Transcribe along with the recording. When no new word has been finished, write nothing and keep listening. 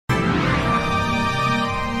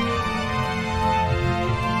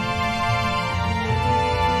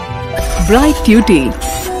bright future.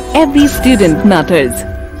 Every student matters.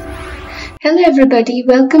 Hello everybody,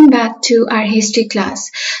 welcome back to our history class.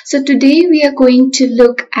 So today we are going to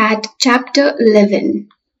look at chapter 11.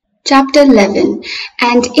 Chapter 11,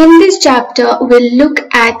 and in this chapter we'll look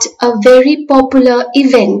at a very popular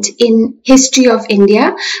event in history of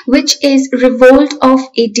India, which is Revolt of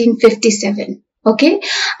 1857. Okay,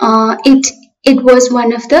 it was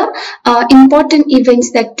one of the important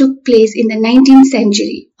events that took place in the 19th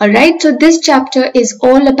century. Alright, so this chapter is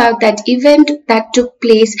all about that event that took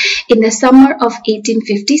place in the summer of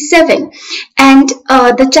 1857. And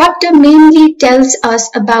the chapter mainly tells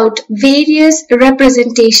us about various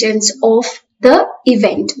representations of the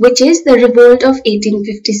event, which is the Revolt of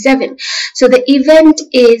 1857. So the event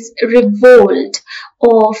is Revolt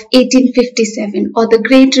of 1857, or the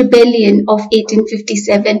Great Rebellion of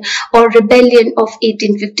 1857, or Rebellion of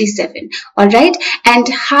 1857. All right, and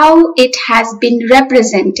how it has been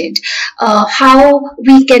represented, how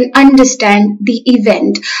we can understand the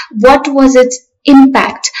event, what was its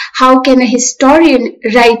impact, how can a historian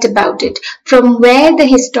write about it, from where the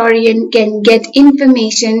historian can get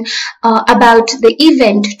information about the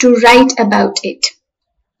event to write about it.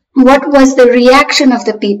 What was the reaction of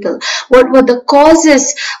the people? What were the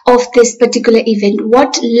causes of this particular event?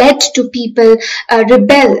 What led to people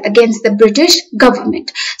rebel against the British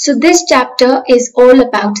government? So this chapter is all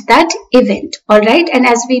about that event, all right? And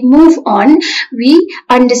as we move on, we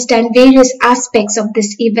understand various aspects of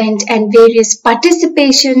this event and various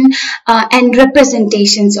participation and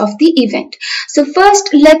representations of the event. So first,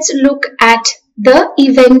 let's look at the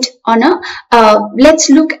event on let's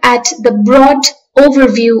look at the broad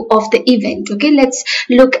overview of the event. Okay, let's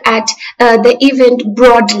look at the event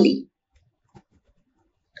broadly.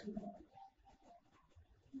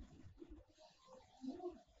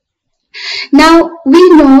 Now, we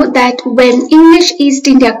know that when English East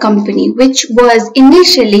India Company, which was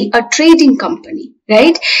initially a trading company,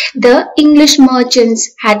 right, the English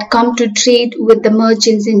merchants had come to trade with the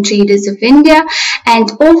merchants and traders of India,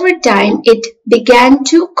 and over time it began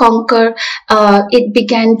to conquer, it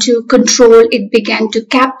began to control, it began to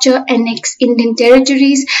capture, annex Indian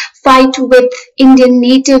territories, fight with Indian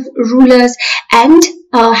native rulers, and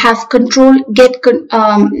have control,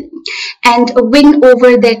 and win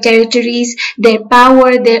over their territories, their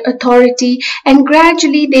power, their authority, and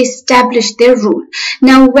gradually they established their rule.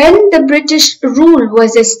 Now, when the British rule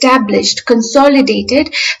was established,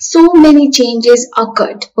 consolidated, so many changes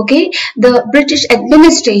occurred. Okay, the British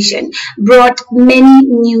administration brought many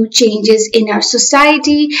new changes in our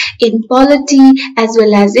society, in polity, as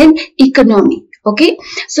well as in economy. Okay,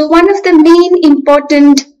 so one of the main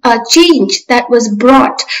important change that was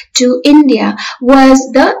brought to India was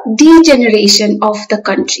the degeneration of the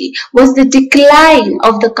country, was the decline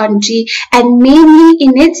of the country, and mainly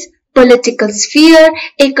in its political sphere,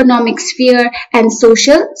 economic sphere, and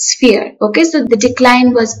social sphere. Okay, so the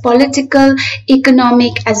decline was political,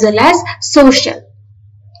 economic, as well as social.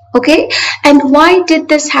 Okay, and why did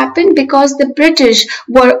this happen? Because the British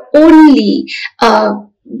were only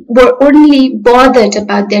bothered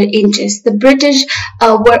about their interests. The British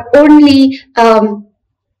were only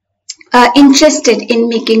interested in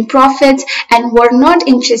making profits and were not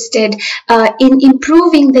interested in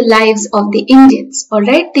improving the lives of the Indians. All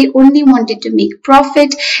right, they only wanted to make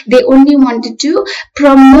profit. They only wanted to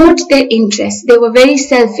promote their interests. They were very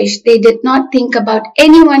selfish. They did not think about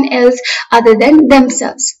anyone else other than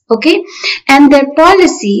themselves. Okay, and their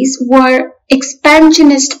policies were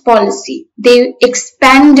expansionist policy. They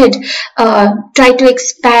expanded, try to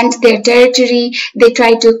expand their territory. They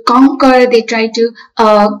try to conquer. They try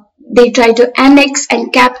to annex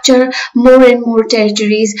and capture more and more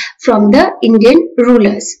territories from the Indian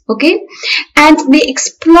rulers. Okay, and they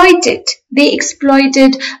exploited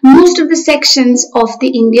most of the sections of the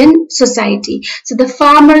Indian society. So the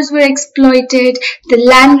farmers were exploited, the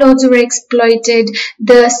landlords were exploited,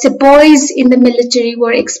 the sepoys in the military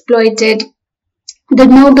were exploited, the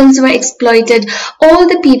nobles were exploited, all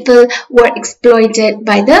the people were exploited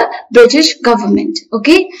by the British government.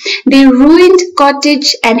 Okay, they ruined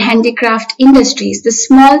cottage and handicraft industries, the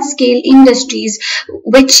small scale industries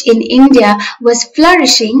which in India was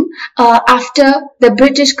flourishing after the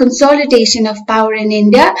British consolidation of power in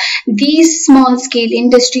India. These small scale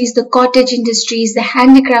industries, the cottage industries, the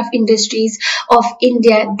handicraft industries of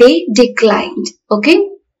India, they declined. Okay.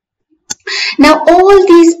 Now, all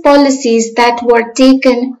these policies that were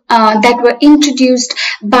taken, that were introduced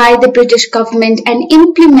by the British government and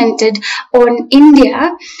implemented on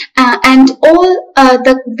India, and all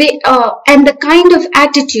the kind of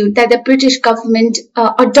attitude that the British government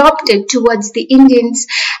adopted towards the Indians,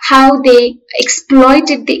 how they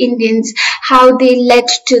exploited the Indians, how they led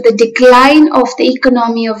to the decline of the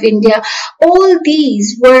economy of India, all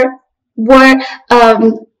these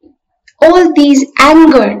all these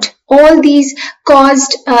angered, all these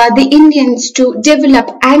caused the Indians to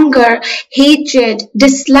develop anger, hatred,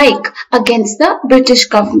 dislike against the British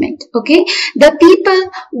government. Okay, the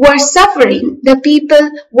people were suffering, the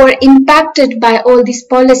people were impacted by all these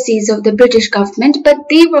policies of the British government, but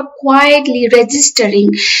they were quietly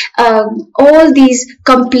registering all these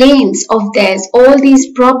complaints of theirs, all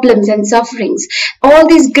these problems and sufferings, all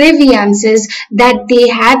these grievances that they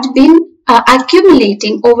had been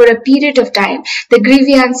accumulating over a period of time, the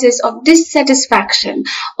grievances of dissatisfaction,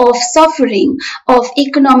 of suffering, of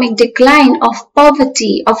economic decline, of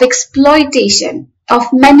poverty, of exploitation,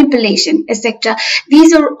 of manipulation, etc.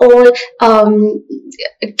 These are all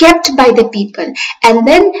kept by the people, and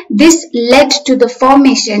then this led to the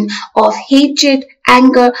formation of hatred,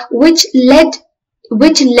 anger, which led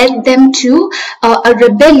them to a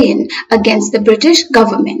rebellion against the British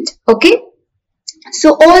government. Okay.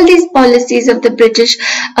 So all these policies of the British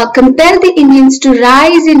compelled the Indians to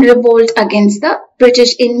rise in revolt against the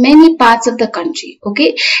British in many parts of the country.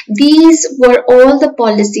 Okay, these were all the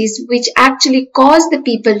policies which actually caused the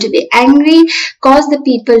people to be angry, caused the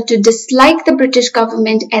people to dislike the British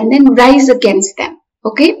government and then rise against them.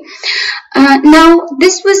 Okay, now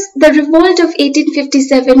this was the revolt of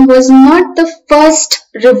 1857 was not the first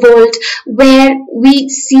revolt where we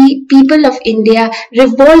see people of India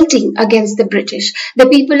revolting against the British, the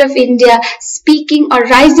people of India speaking or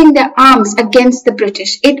raising their arms against the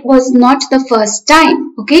British. It was not the first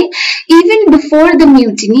time. Okay, even before the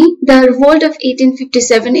mutiny, the revolt of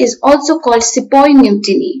 1857 is also called Sepoy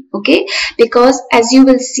Mutiny. Okay, because as you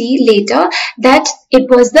will see later that it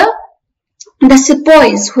was the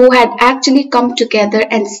sepoys who had actually come together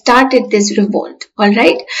and started this revolt. All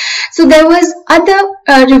right, so there was other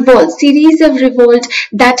revolts, series of revolt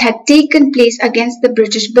that had taken place against the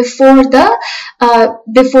British before the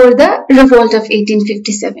revolt of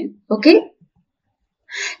 1857. Okay,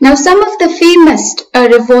 now some of the famous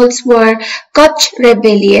revolts were Kutch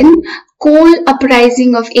Rebellion, Coal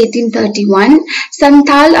Uprising of 1831,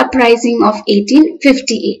 Santhal Uprising of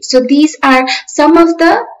 1858. So these are some of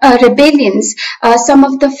the rebellions, some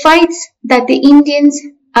of the fights that the Indians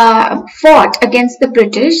fought against the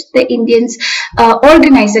British, the Indians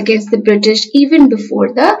organized against the British even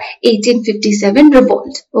before the 1857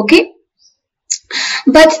 revolt. Okay.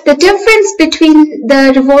 But the difference between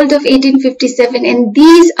the revolt of 1857 and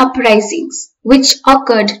these uprisings which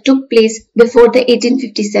took place before the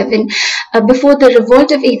 1857, before the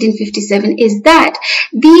revolt of 1857, is that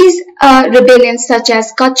these rebellions such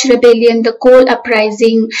as Kutch Rebellion, the Coal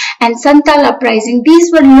Uprising and Santhal Uprising,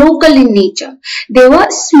 these were local in nature. They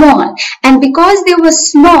were small, and because they were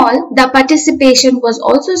small, the participation was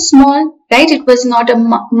also small. Right? It was not a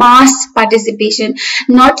mass participation,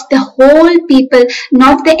 not the whole people,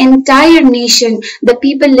 not the entire nation, the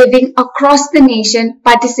people living across the nation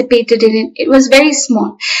participated in it. It was very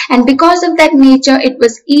small. And because of that nature, it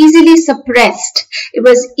was easily suppressed. It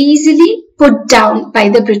was easily put down by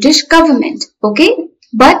the British government. Okay?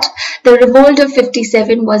 But the revolt of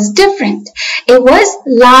 57 was different. It was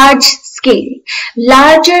large scale,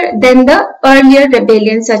 larger than the earlier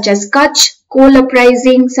rebellions such as Kutch, Coal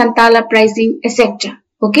Uprising, Santhal Uprising, etc.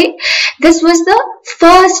 Okay, this was the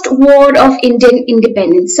first war of Indian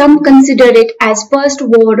independence. Some consider it as first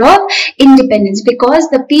war of independence because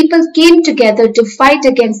the people came together to fight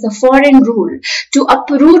against the foreign rule, to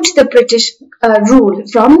uproot the British rule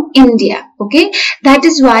from India. Okay, that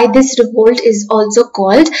is why this revolt is also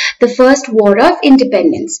called the first war of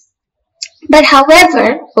independence. But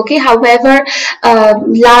however, large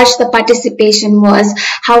the participation was,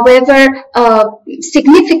 however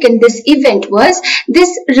significant this event was, this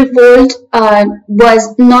revolt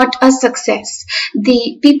was not a success.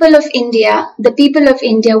 The people of India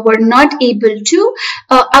were not able to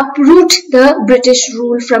uproot the British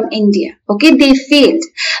rule from India. Okay, they failed.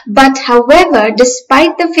 But however,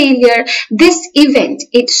 despite the failure, this event,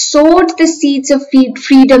 it sowed the seeds of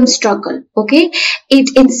freedom struggle. Okay, it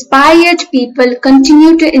inspired people,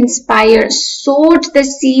 continue to inspire, sowed the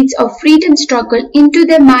seeds of freedom struggle into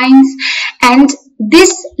their minds, and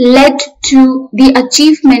this led to the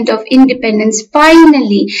achievement of independence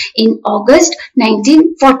finally in August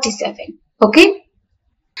 1947. Okay,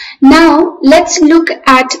 now let's look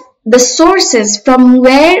at the sources from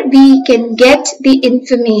where we can get the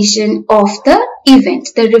information of the event,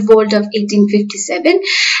 the revolt of 1857,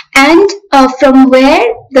 and from where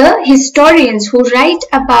the historians who write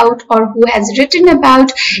about or who has written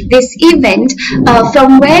about this event,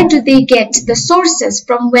 from where do they get the sources,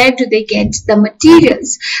 from where do they get the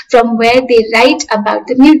materials, from where they write about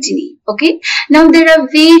the mutiny. Okay, now there are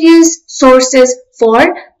various sources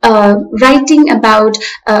for writing about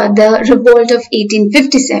the revolt of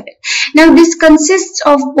 1857. Now this consists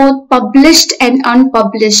of both published and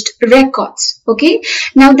unpublished records. Okay,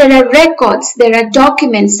 now there are records, there are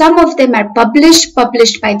documents. Some of them are published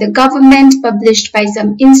by the government, published by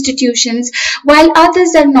some institutions, while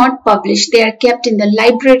others are not published. They are kept in the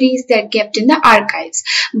libraries, they are kept in the archives.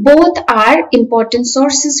 Both are important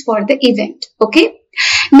sources for the event. Okay,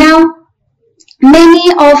 now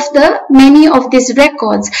many of these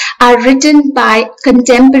records are written by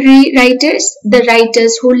contemporary writers, the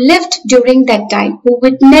writers who lived during that time, who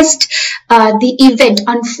witnessed the event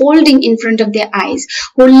unfolding in front of their eyes,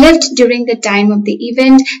 who lived during the time of the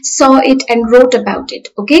event, saw it and wrote about it.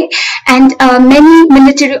 Okay, and many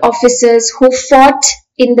military officers who fought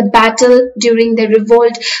in the battle during the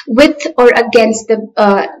revolt with or against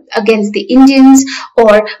the Indians,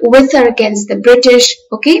 or with or against the British.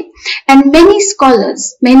 Okay, and many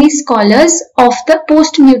scholars of the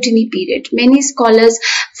post-mutiny period, many scholars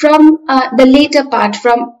from the later part,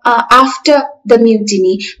 from after the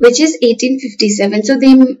mutiny, which is 1857. So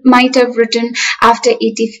they might have written after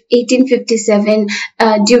 1857,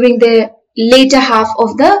 during the later half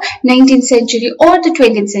of the 19th century or the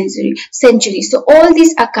 20th century. So all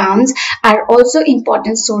these accounts are also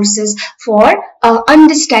important sources for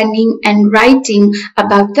understanding and writing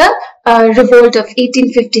about the revolt of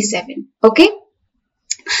 1857. Okay,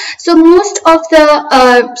 so most of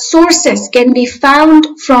the sources can be found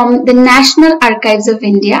from the National Archives of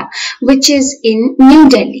India, which is in New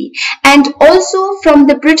Delhi, and also from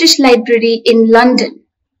the British Library in London.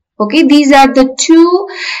 Okay, these are the two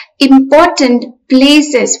important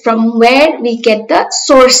places from where we get the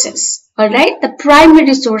sources. Alright, the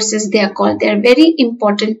primary sources they are called. They are very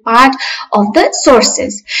important part of the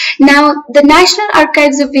sources. Now, the National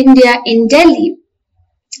Archives of India in Delhi,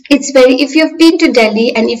 if you've been to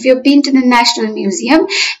Delhi and if you've been to the National Museum,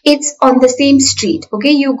 it's on the same street.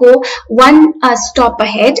 Okay, you go one stop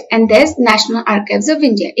ahead and there's National Archives of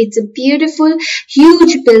India. It's a beautiful,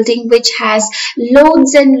 huge building which has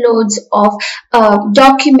loads and loads of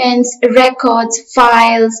documents, records,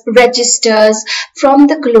 files, registers from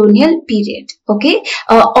the colonial period. Okay,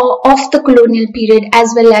 of the colonial period,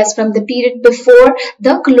 as well as from the period before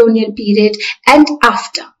the colonial period and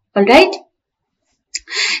after. All right.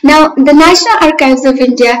 Now, the National Archives of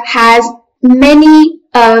India has many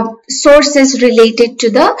sources related to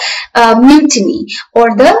the mutiny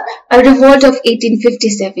or the revolt of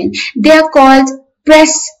 1857. They are called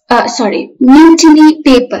mutiny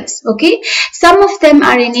papers. Okay, some of them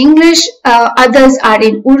are in English, others are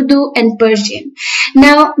in Urdu and Persian.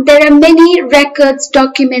 Now there are many records,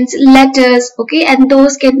 documents, letters, okay, and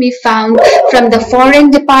those can be found from the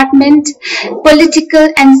Foreign Department,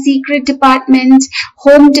 Political and Secret Department,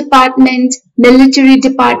 Home Department, Military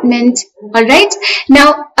Department. All right,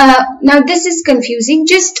 now this is confusing.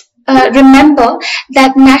 Just remember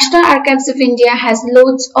that National Archives of India has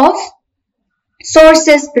loads of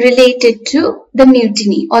sources related to the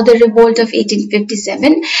mutiny or the revolt of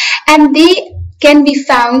 1857, and they can be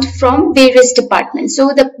found from various departments.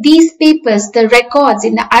 So these papers, the records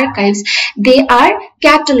in the archives, they are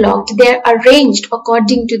catalogued, they are arranged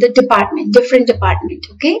according to the department, different department.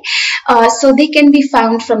 Okay, so they can be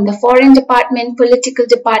found from the Foreign Department, Political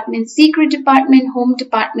Department, Secret Department, Home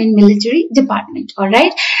Department, Military Department. All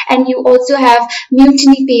right, and you also have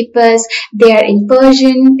mutiny papers. They are in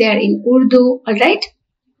Persian, they are in Urdu. All right.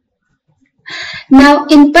 Now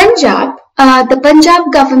in Punjab, the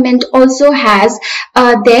Punjab government also has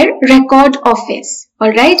their record office.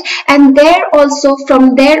 All right, and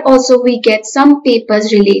from there also we get some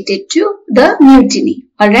papers related to the mutiny.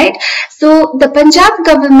 All right, so the Punjab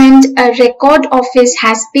government record office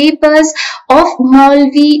has papers of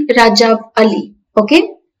Maulvi Rajab Ali. Okay,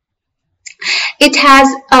 it has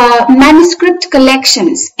manuscript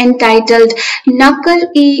collections entitled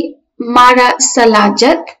Nakal-e Mara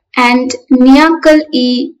Salajat and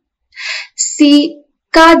Niyakal-e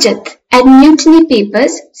Sikajat, and mutiny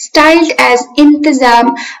papers styled as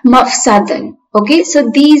Intizam Mafsadan. Okay, so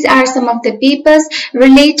these are some of the papers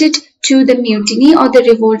related to the mutiny or the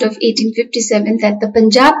revolt of 1857 that the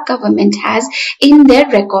Punjab government has in their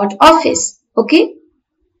record office. Okay.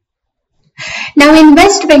 Now in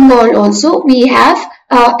West Bengal also we have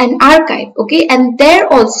an archive, okay, and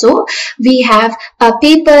there also we have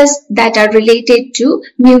papers that are related to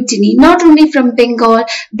mutiny, not only from Bengal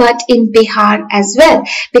but in Bihar as well,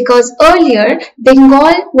 because earlier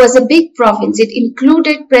Bengal was a big province. It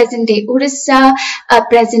included present-day Orissa,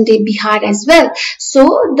 present-day Bihar as well. So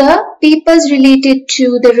the papers related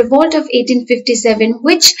to the revolt of 1857,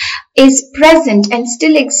 which is present and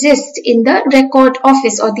still exists in the record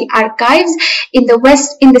office or the archives in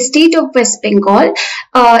the state of West Bengal.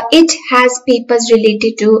 It has papers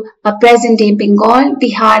related to present day Bengal,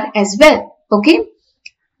 Bihar as well. Okay.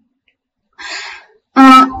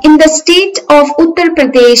 In the state of Uttar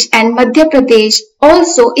Pradesh and Madhya Pradesh,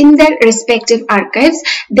 also in their respective archives,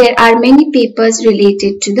 there are many papers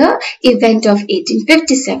related to the event of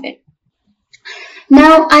 1857.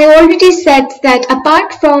 Now, I already said that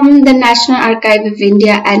apart from the National Archive of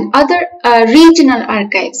India and other regional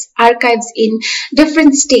archives in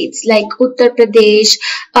different states like Uttar Pradesh,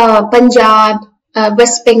 Punjab,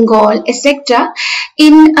 West Bengal, etc.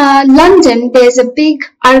 In London, there's a big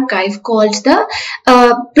archive called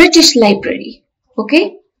the British Library.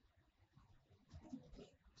 Okay.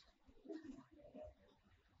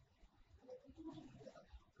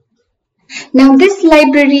 Now this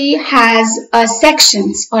library has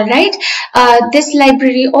sections, all right. This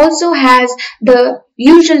library also has the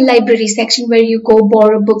usual library section where you go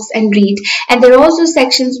borrow books and read, and there are also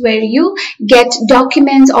sections where you get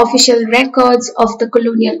documents, official records of the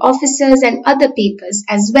colonial officers and other papers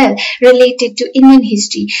as well related to Indian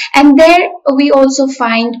history. And there we also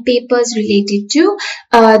find papers related to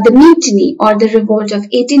the mutiny or the revolt of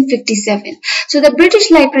 1857. So the British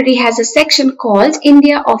Library has a section called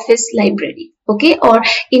India Office Library, okay, or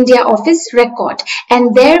India Office Record,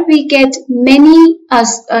 and there we get many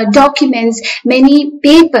documents, many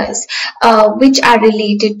papers which are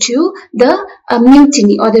related to the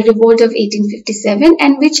mutiny or the revolt of 1857,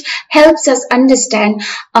 and which helps us understand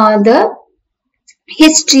the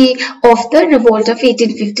history of the revolt of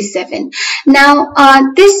 1857. Now,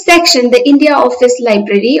 this section, the India Office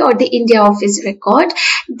Library or the India Office Record,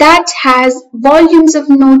 that has volumes of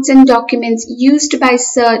notes and documents used by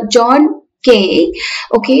Sir John Kay,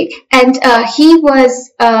 okay, and he was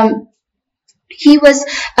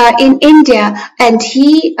in India, and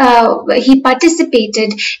he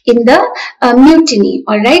participated in the mutiny,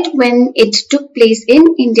 all right, when it took place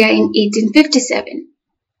in India in 1857.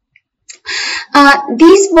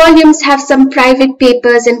 These volumes have some private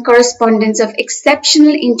papers and correspondence of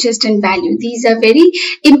exceptional interest and value. These are very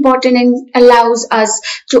important and allows us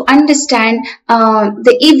to understand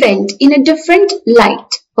the event in a different light.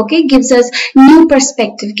 Okay, gives us new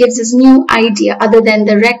perspective, gives us new idea other than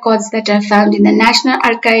the records that are found in the National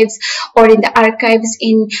Archives or in the archives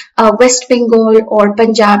in West Bengal or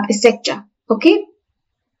Punjab, etc. Okay.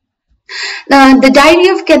 The Diary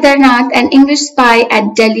of Kedarnath, an English spy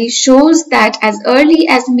at Delhi, shows that as early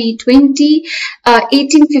as May 20,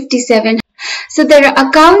 1857, so there are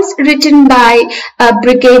accounts written by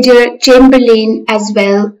Brigadier Chamberlain as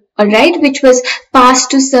well, alright, which was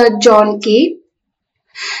passed to Sir John Kay.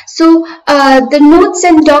 So the notes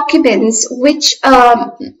and documents which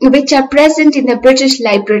are present in the British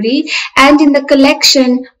Library and in the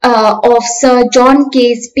collection of Sir John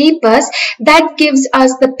Kay's papers, that gives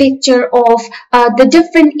us the picture of the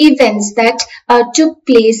different events that took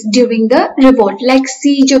place during the revolt, like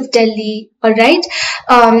siege of Delhi, all right,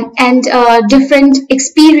 and different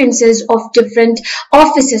experiences of different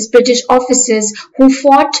officers, British officers who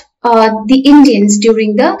fought the Indians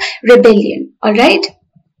during the rebellion, all right.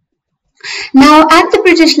 Now, at the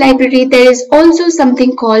British Library, there is also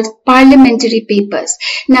something called parliamentary papers.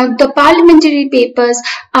 Now, the parliamentary papers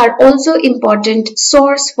are also important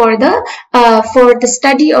source for the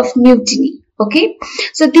study of mutiny. Okay,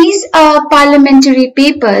 so these parliamentary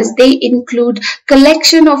papers, they include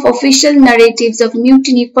collection of official narratives of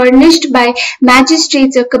mutiny furnished by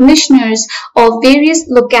magistrates or commissioners of various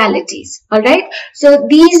localities. All right, so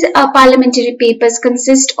these parliamentary papers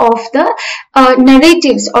consist of the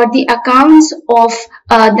narratives or the accounts of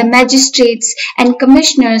the magistrates and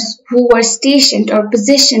commissioners who were stationed or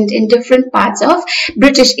positioned in different parts of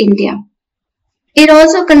British India. It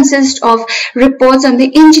also consists of reports on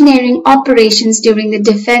the engineering operations during the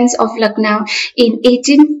defense of Lucknow in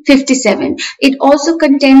 1857. It also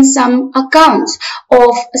contains some accounts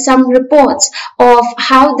of some reports of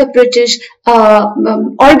how the British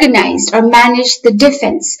organized or managed the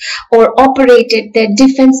defense or operated their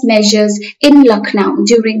defense measures in Lucknow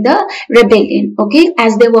during the rebellion, okay,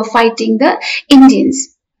 as they were fighting the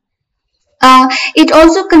Indians. It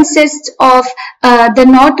also consists of the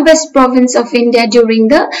Northwest Province of India during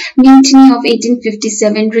the Mutiny of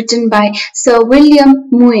 1857, written by Sir William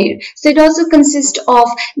Muir. So it also consists of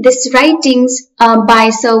these writings by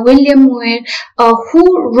Sir William Muir,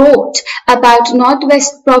 who wrote about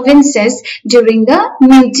Northwest provinces during the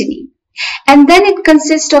Mutiny. And then it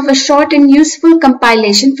consists of a short and useful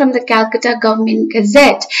compilation from the Calcutta Government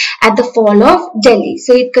Gazette at the fall of Delhi.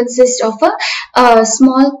 So it consists of a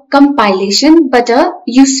small compilation but a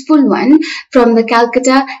useful one from the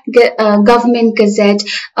Calcutta Government Gazette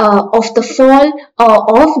of the fall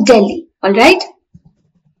of Delhi. Alright.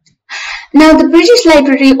 Now the British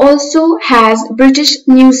Library also has British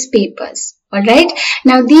newspapers. Alright.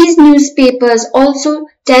 Now these newspapers also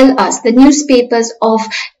tell us the newspapers of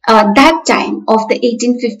that time, of the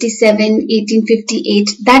 1857, 1858,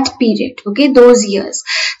 that period, okay, those years.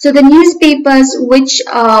 So the newspapers which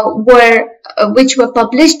were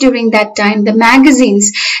published during that time, the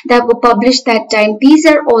magazines that were published that time, these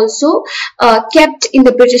are also kept in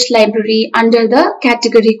the British Library under the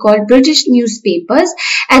category called British newspapers,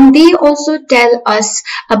 and they also tell us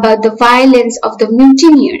about the violence of the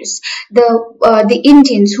mutineers, the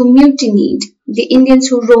Indians who mutinied, the Indians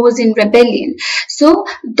who rose in rebellion. So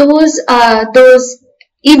those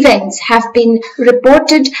events have been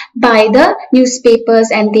reported by the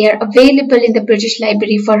newspapers, and they are available in the British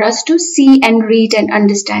Library for us to see and read and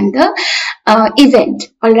understand the event.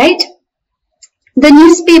 All right. The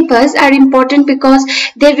newspapers are important because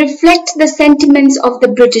they reflect the sentiments of the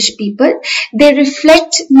British people. They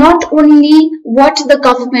reflect not only what the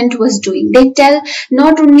government was doing. They tell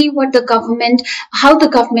not only what the government, how the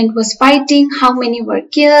government was fighting, how many were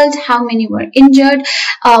killed, how many were injured,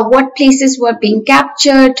 what places were being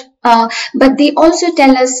captured, but they also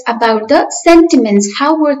tell us about the sentiments.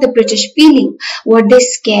 How were the British feeling? Were they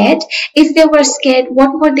scared? If they were scared,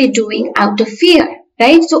 what were they doing out of fear?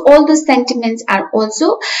 Right? So all those sentiments are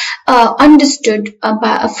also understood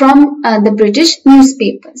from the British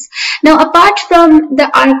newspapers. Now, apart from the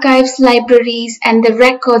archives, libraries, and the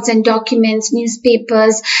records and documents,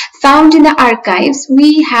 newspapers found in the archives,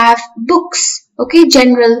 we have books, okay,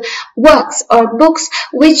 general works or books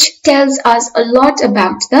which tells us a lot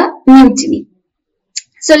about the mutiny.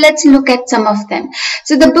 So let's look at some of them.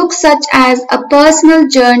 So the books such as A Personal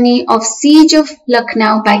Journey of Siege of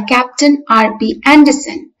Lucknow by Captain R.P.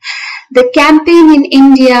 Anderson, The Campaign in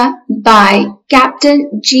India by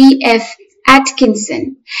Captain G.F.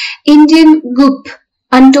 Atkinson, Indian Goop,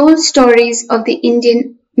 Untold Stories of the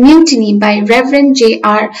Indian Mutiny by Reverend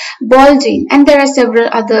J.R. Baldwin, and there are several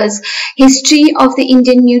others. History of the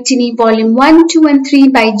Indian Mutiny, Volume 1, 2 and 3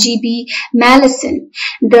 by G.B. Mallison.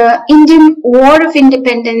 The Indian War of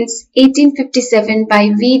Independence, 1857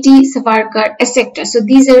 by V.D. Savarkar, etc. So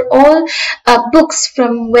these are all books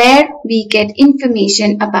from where we get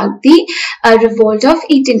information about the revolt of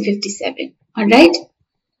 1857. Alright.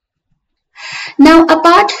 Now,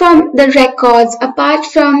 apart from the records, apart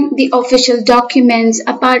from the official documents,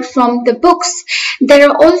 apart from the books, there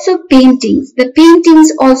are also paintings. The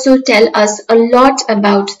paintings also tell us a lot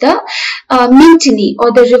about the mutiny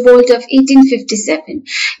or the revolt of 1857.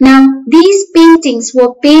 Now, these paintings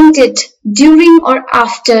were painted during or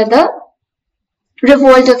after the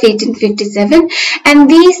revolt of 1857, and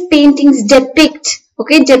these paintings depict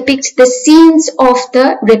the scenes of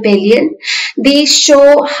the rebellion. They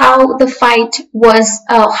show how the fight was,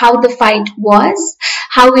 how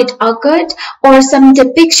it occurred, or some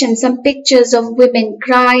depictions, some pictures of women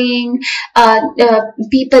crying,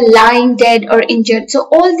 people lying dead or injured. So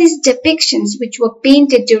all these depictions which were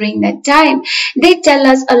painted during that time, they tell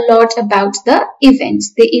us a lot about the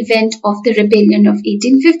event of the rebellion of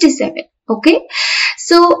 1857. Okay,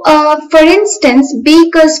 so for instance,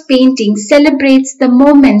 Baker's painting celebrates the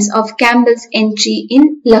moments of Campbell's entry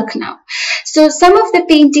in Lucknow. So some of the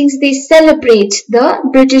paintings, they celebrate the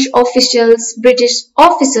British officers,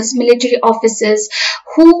 military officers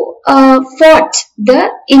who fought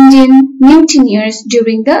the Indian mutineers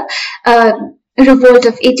during the revolt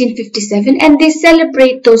of 1857, and they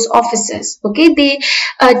celebrate those officers. Okay, they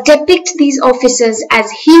depict these officers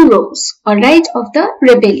as heroes, all right, of the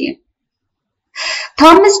rebellion.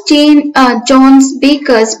 Thomas Jones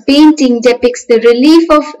Baker's painting depicts the relief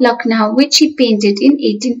of Lucknow, which he painted in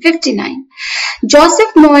 1859.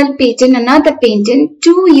 Joseph Noel Paton, another painting,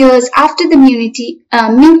 2 years after the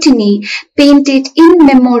mutiny, painted In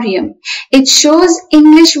Memoriam. It shows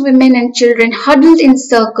English women and children huddled in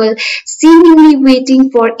circle, seemingly waiting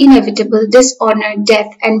for inevitable dishonor,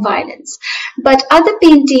 death, and violence. But other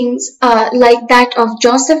paintings, like that of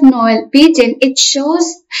Joseph Noel Paton, it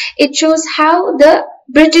shows how the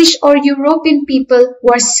British or European people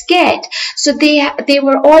were scared. So they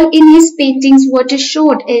were all in his paintings. What is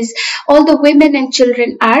showed is all the women and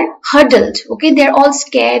children are huddled. Okay, they're all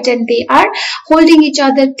scared and they are holding each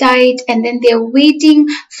other tight, and then they're waiting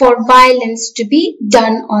for violence to be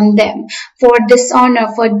done on them, for dishonor,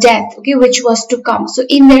 for death, okay, which was to come. So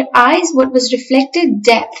in their eyes, what was reflected?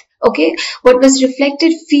 Death. Okay, what was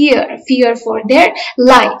reflected? Fear for their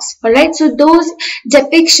lives. All right, so those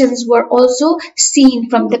depictions were also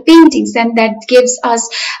seen from the paintings, and that gives us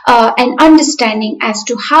an understanding as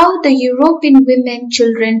to how the European women,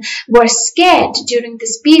 children were scared during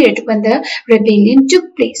this period when the rebellion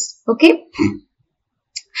took place. Okay.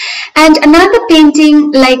 And another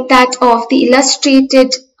painting like that of the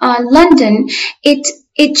illustrated London,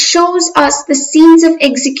 it shows us the scenes of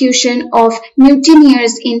execution of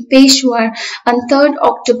mutineers in Peshawar on 3rd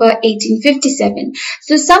October 1857.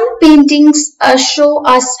 So some paintings show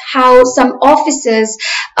us how some officers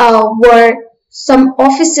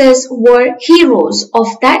were heroes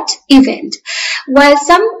of that event, while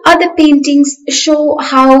some other paintings show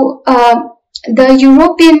how the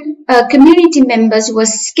European community members were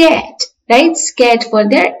scared, right? Scared for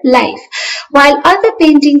their life. While other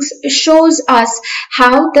paintings shows us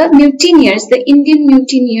how the mutineers, the Indian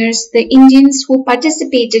mutineers, the Indians who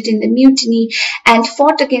participated in the mutiny and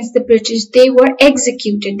fought against the British, they were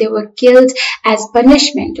executed, they were killed as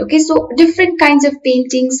punishment. Okay, so different kinds of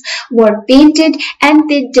paintings were painted, and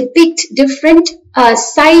they depict different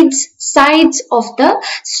sides of the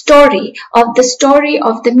story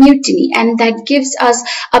of the mutiny, and that gives us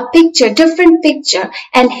a different picture,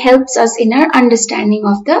 and helps us in our understanding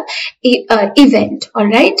of the event. All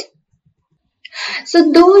right.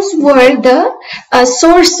 So those were the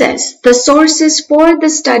sources for the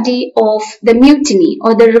study of the mutiny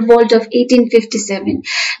or the revolt of 1857.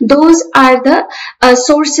 Those are the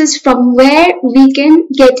sources from where we can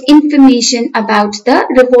get information about the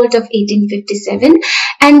revolt of 1857,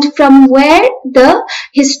 and from where the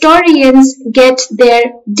historians get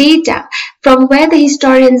their data, from where the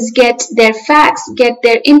historians get their facts, get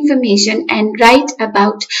their information, and write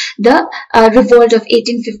about the revolt of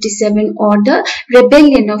 1857 or the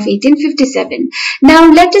rebellion of 1857.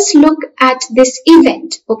 Now let us look at this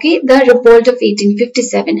event, okay, the revolt of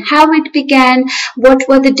 1857, how it began, what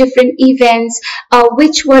were the different events,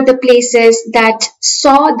 which were the places that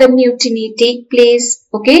saw the mutiny take place,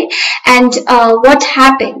 okay, and what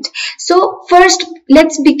happened. So first,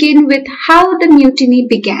 let's begin with how the mutiny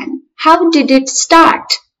began. How did it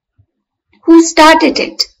start? Who started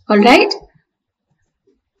it? All right.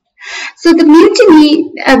 So the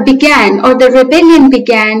mutiny began, or the rebellion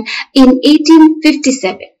began in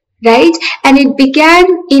 1857, right? And it began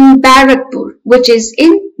in Barakpur, which is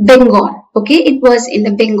in Bengal. Okay, it was in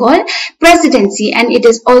the Bengal presidency, and it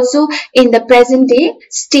is also in the present day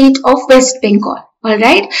state of West Bengal. All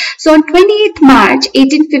right. So on 28th March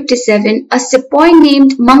 1857, a sepoy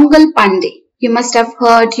named Mangal Pandey, you must have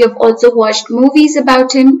heard, you have also watched movies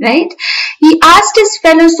about him, right? He asked his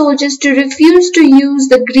fellow soldiers to refuse to use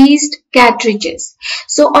the greased cartridges.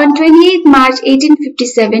 So on 28th March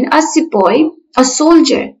 1857, a sepoy, a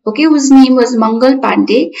soldier, okay, whose name was Mangal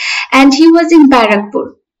Pandey, and he was in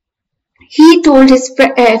Barakpur. He told his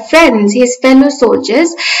friends, his fellow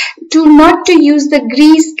soldiers, not to use the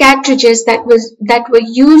grease cartridges that were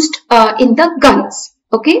used in the guns.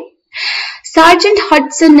 Okay. Sergeant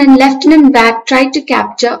Hudson and Lieutenant Wagg tried to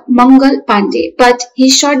capture Mangal Pandey, but he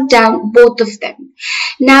shot down both of them.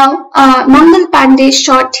 Now, Mangal Pandey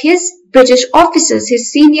shot his British officers,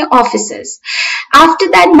 his senior officers. After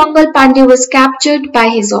that, Mangal Pandey was captured by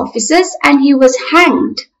his officers, and he was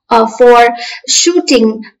hanged for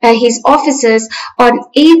shooting his officers on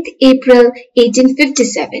 8th April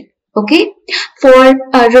 1857. Okay, for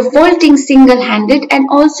revolting single-handed and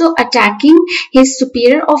also attacking his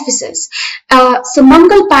superior officers. So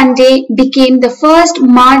Mangal Pandey became the first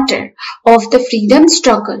martyr of the freedom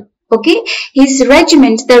struggle. Okay, his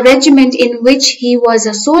regiment, the regiment in which he was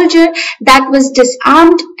a soldier, that was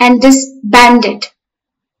disarmed and disbanded.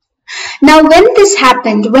 Now, when this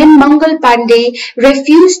happened, when Mangal Pandey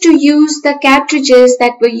refused to use the cartridges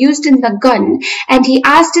that were used in the gun, and he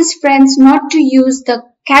asked his friends not to use the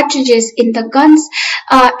cartridges in the guns,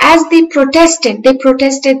 as they protested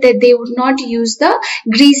that they would not use the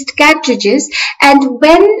greased cartridges, and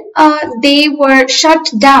when they were shut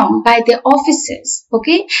down by the officers,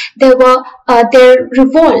 okay, their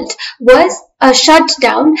revolt was shut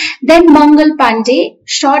down, then Mangal Pandey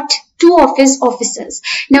shot 2 of his officers.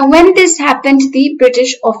 Now when this happened, the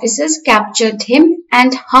British officers captured him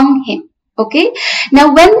and hung him. Okay,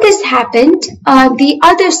 now when this happened, the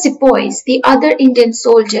other sepoys, the other Indian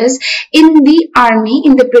soldiers in the army,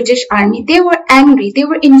 in the British army, they were angry, they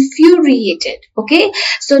were infuriated. Okay,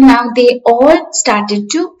 so now they all started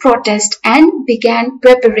to protest and began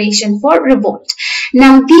preparation for revolt.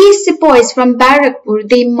 Now these sepoys from Barakpur,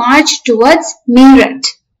 they marched towards Meerut.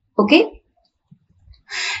 Okay,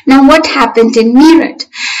 now what happened in Meerut?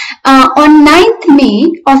 On 9th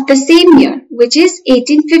May of the same year, which is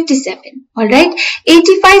 1857, alright,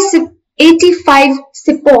 85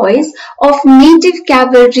 sepoys of native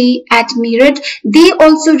cavalry at Meerut, they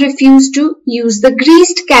also refused to use the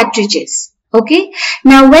greased cartridges. Okay,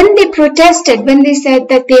 now when they protested, when they said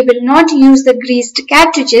that they will not use the greased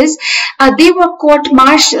cartridges, they were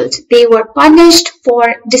court-martialed. They were punished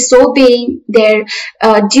for disobeying their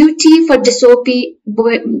duty, for disobeying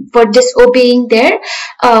their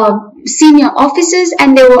senior officers,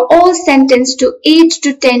 and they were all sentenced to 8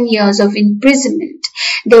 to 10 years of imprisonment.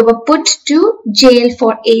 They were put to jail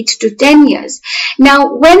for 8 to 10 years.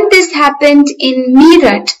 Now, when this happened in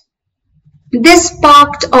Meerut, this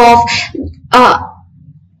sparked off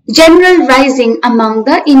general rising among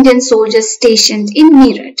the Indian soldiers stationed in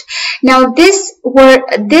Meerut. Now this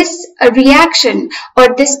reaction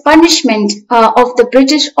or this punishment of the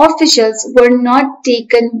British officials were not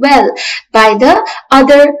taken well by the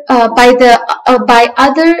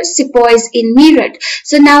other sepoys in Meerut.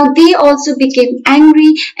 So now they also became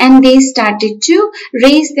angry and they started to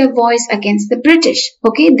raise their voice against the British.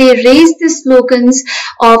 Okay, they raised the slogans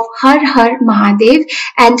of Har Har Mahadev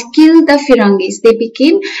and kill the Firangis. They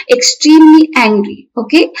became extremely angry.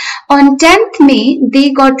 Okay, on 10th May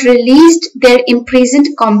they got released their imprisoned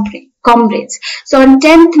comrades. So on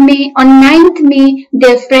 10th May, on 9th May,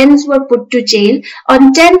 their friends were put to jail.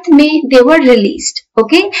 On 10th May, they were released.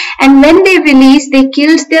 Okay, and when they released, they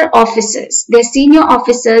killed their officers, their senior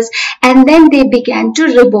officers, and then they began to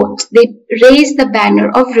revolt. They raised the banner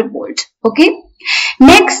of revolt. Okay.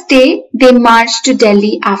 Next day, they marched to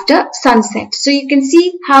Delhi after sunset. So you can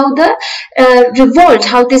see how the revolt,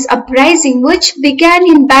 how this uprising, which began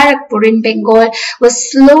in Barakpur in Bengal, was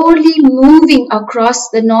slowly moving across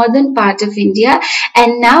the northern part of India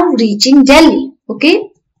and now reaching Delhi. Okay.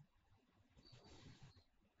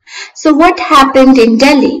 So what happened in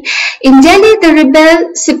Delhi? In Delhi, the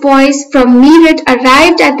rebel sepoys from Meerut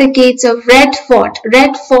arrived at the gates of Red Fort.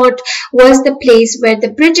 Red Fort was the place where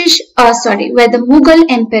the where the Mughal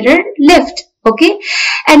emperor lived. Okay,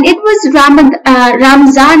 and it was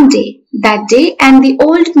Ramzan day that day, and the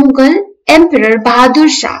old Mughal emperor Bahadur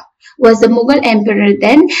Shah was the Mughal emperor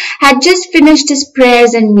then, had just finished his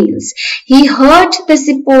prayers and meals. He heard the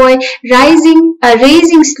sepoy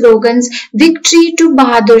raising slogans, victory to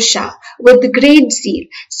Bahadur Shah, with great zeal.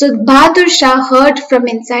 So Bahadur Shah heard from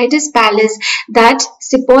inside his palace that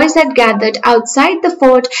sepoys had gathered outside the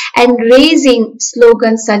fort and raising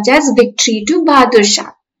slogans such as victory to Bahadur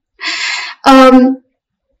Shah.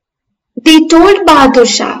 They told Bahadur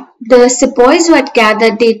Shah, the sepoys who had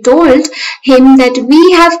gathered, they told him that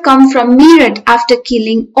we have come from Meerut after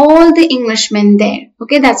killing all the Englishmen there.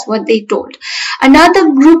 Okay, that's what they told.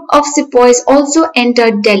 Another group of sepoys also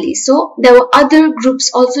entered Delhi. So there were other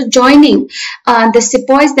groups also joining the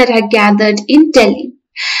sepoys that had gathered in Delhi.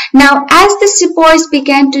 Now, as the sepoys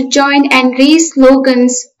began to join and raise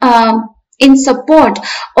slogans in support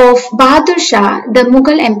of Bahadur Shah, the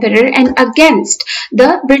Mughal emperor, and against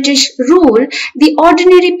the British rule, the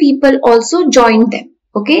ordinary people also joined them.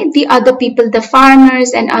 Okay, the other people, the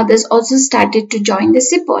farmers and others also started to join the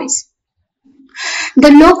sepoys. The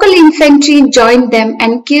local infantry joined them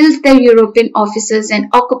and killed the European officers and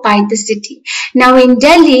occupied the city. Now in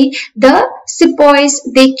Delhi, the sepoys,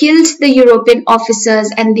 they killed the European officers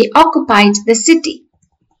and they occupied the city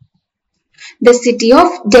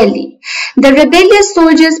of Delhi. The rebellious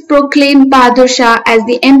soldiers proclaimed Bahadur Shah as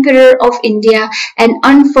the Emperor of India and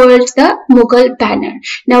unfurled the Mughal banner.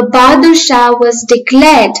 Now Bahadur Shah was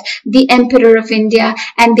declared the Emperor of India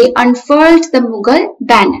and they unfurled the Mughal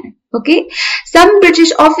banner. Okay, some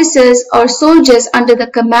British officers or soldiers under the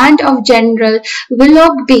command of General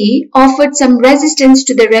Willoughby offered some resistance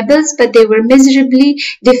to the rebels, but they were miserably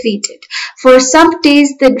defeated. For some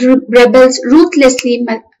days, the rebels ruthlessly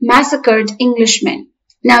massacred Englishmen.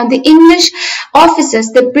 Now, the English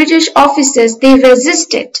officers, the British officers, they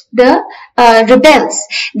resisted the rebels.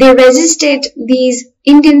 They resisted these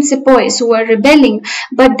Indian sepoys who were rebelling,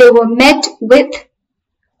 but they were met with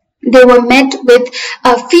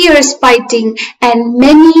fierce fighting, and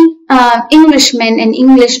many Englishmen and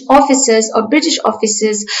English officers or British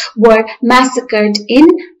officers were massacred in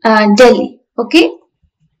Delhi. Okay.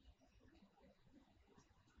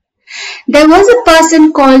 There was a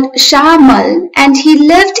person called Shah Mal, and he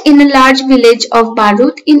lived in a large village of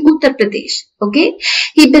Barut in Uttar Pradesh. Okay,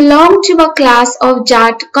 he belonged to a class of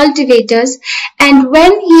Jat cultivators, and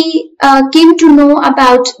when he came to know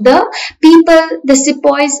about the people, the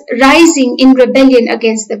sepoys rising in rebellion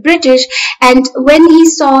against the British, and when he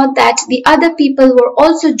saw that the other people were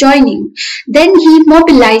also joining, then he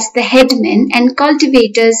mobilized the headmen and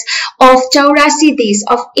cultivators of Chaurasi Des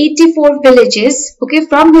of 84 villages. Okay,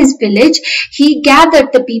 from his village, he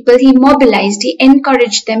gathered the people, he mobilized, he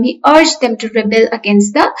encouraged them, he urged them to rebel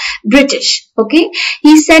against the British. Okay,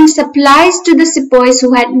 he sent supplies to the sepoys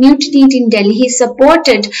who had mutinied in Delhi. He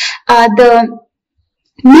supported the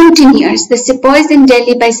mutineers, the sepoys in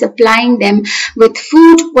Delhi, by supplying them with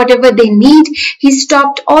food, whatever they need. He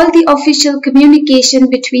stopped all the official communication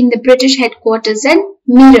between the British headquarters and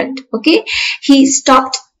Meerut. Okay, he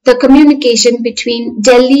stopped the communication between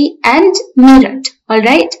Delhi and Meerut.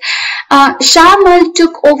 Alright. Shah Mal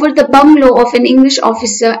took over the bungalow of an English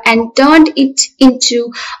officer and turned it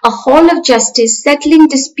into a hall of justice, settling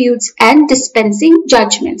disputes and dispensing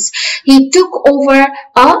judgments. He took over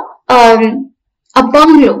a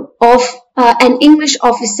bungalow of an English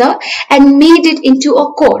officer and made it into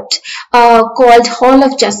a court called Hall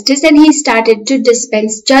of Justice, and he started to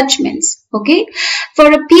dispense judgments. Okay, for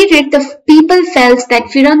a period, the people felt that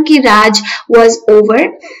Firangi Raj was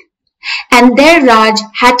over and their Raj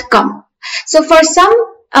had come. So for some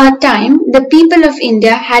time, the people of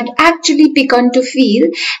India had actually begun to feel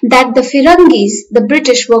that the Firangis, the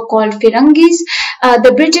British were called Firangis,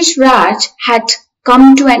 the British Raj had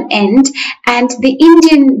come to an end, and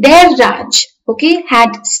their Raj, okay,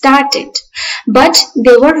 had started. But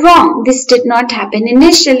they were wrong. This did not happen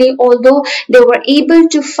initially, although they were able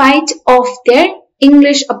to fight off their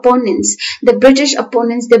English opponents, the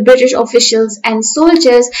British officials and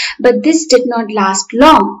soldiers, but this did not last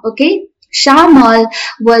long. Okay, Shah Mal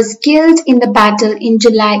was killed in the battle in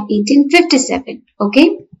July 1857.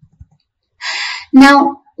 Okay,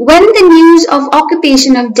 now when the news of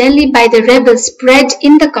occupation of Delhi by the rebels spread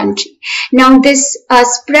in the country, now this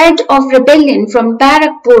spread of rebellion from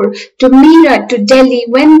Barakpur to Meerut to Delhi,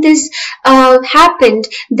 when this happened,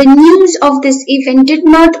 the news of this event did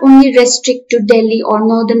not only restrict to Delhi or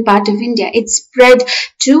northern part of India, it spread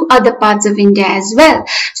to other parts of India as well.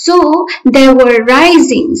 So there were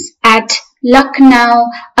risings at Lucknow,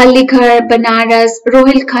 Aligarh, Banaras,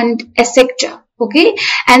 Rohilkhand, etc. Okay,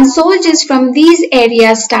 and soldiers from these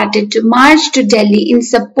areas started to march to Delhi in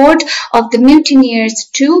support of the mutineers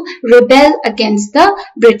to rebel against the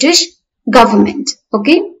British government.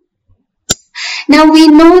 Okay, now we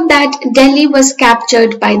know that Delhi was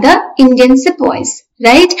captured by the Indian sepoys,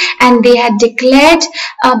 right? And they had declared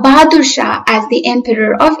Bahadur Shah as the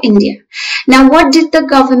Emperor of India. Now what did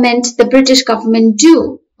the British government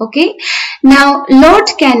do? Okay, now Lord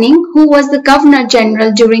Canning, who was the Governor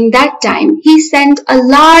General during that time, he sent a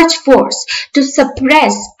large force to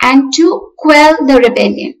suppress and to quell the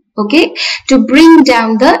rebellion. Okay, to bring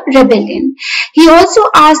down the rebellion. He also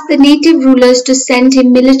asked the native rulers to send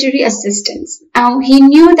him military assistance. Now he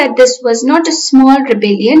knew that this was not a small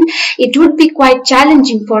rebellion. It would be quite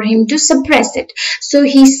challenging for him to suppress it. So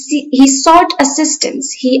he sought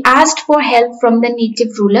assistance. He asked for help from the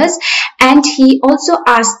native rulers, and he also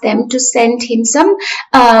asked them to send him some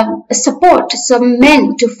support, some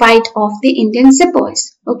men to fight off the Indian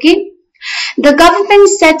sepoys. Okay. The government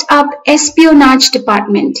set up espionage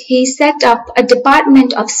department. He set up a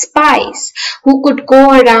department of spies who could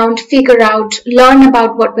go around, figure out, learn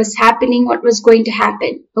about what was happening, what was going to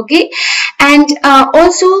happen. Okay, and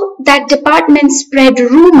also that department spread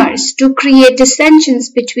rumors to create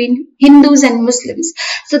dissensions between Hindus and Muslims.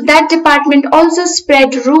 So that department also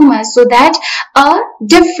spread rumors so that a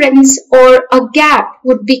difference or a gap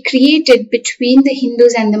would be created between the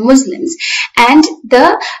Hindus and the Muslims, and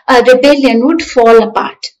the rebellion would fall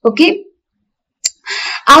apart. Okay.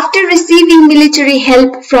 After receiving military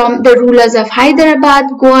help from the rulers of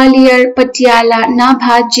Hyderabad, Gwalior, Patiala,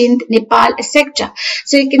 Nabha, Jind, Nepal, etc.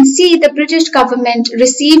 So you can see the British government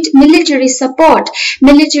received military support,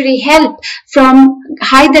 military help from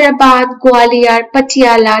Hyderabad, Gwalior,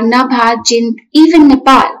 Patiala, Nabha, Jind, even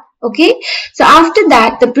Nepal. Okay. So after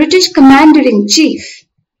that, the British commander-in-chief,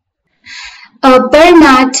 Henry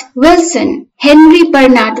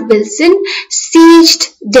Bernard Wilson,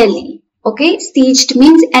 sieged Delhi. Okay, sieged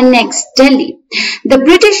means annexed Delhi. The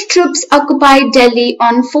British troops occupied Delhi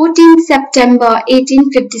on 14 September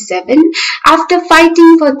 1857 after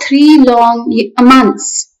fighting for 3 long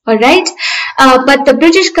months. Alright, but the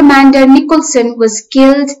British commander Nicholson was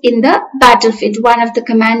killed in the battlefield. One of the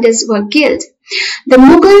commanders were killed. The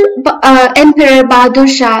Mughal Emperor Bahadur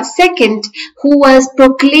Shah II, who was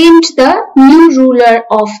proclaimed the new ruler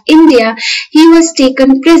of India, he was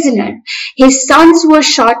taken prisoner. His sons were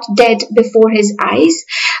shot dead before his eyes,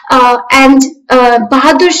 and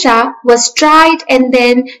Bahadur Shah was tried and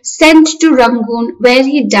then sent to Rangoon, where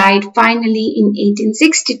he died finally in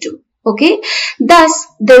 1862. Okay, thus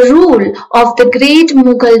the rule of the great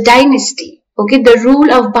Mughal dynasty, okay, the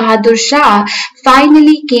rule of Bahadur Shah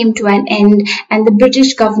finally came to an end and the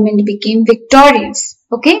British government became victorious.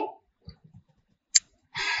 Okay.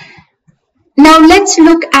 Now let's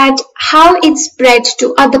look at how it spread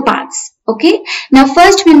to other parts. Okay. Now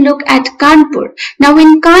first we'll look at Kanpur. Now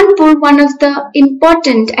in Kanpur, one of the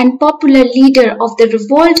important and popular leader of the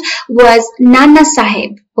revolt was Nana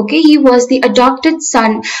Sahib. Okay, he was the adopted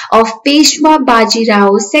son of Peshwa Baji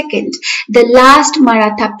Rao II, the last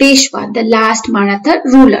Maratha Peshwa, the last Maratha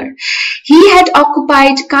ruler. He had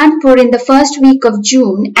occupied Kanpur in the first week of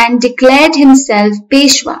June and declared himself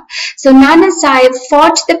Peshwa. So Nana Sahib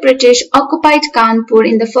fought the British, occupied Kanpur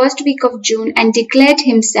in the first week of June and declared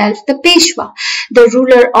himself the Peshwa, the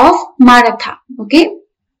ruler of Maratha. Okay.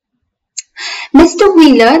 Mr.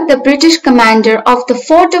 Wheeler, the British commander of the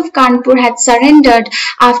fort of Kanpur, had surrendered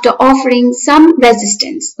after offering some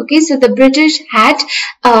resistance. Okay, so the British had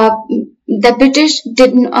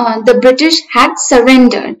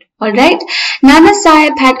surrendered. All right. Nana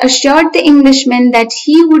Sahib had assured the Englishmen that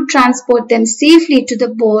he would transport them safely to the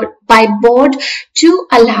by board to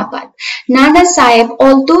Allahabad. Nana Sahib,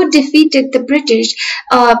 although defeated the British,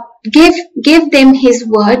 gave them his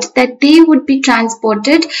word that they would be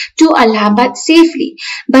transported to Allahabad safely.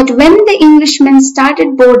 But when the Englishmen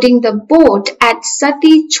started boarding the boat at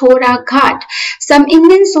Sati Chora Ghat, some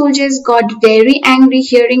Indian soldiers got very angry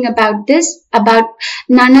hearing about this, about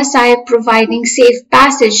Nana Sahib providing safe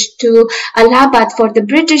passage to Allahabad for the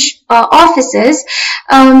British officers.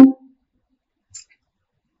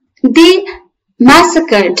 They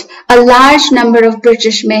massacred a large number of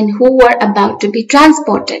British men who were about to be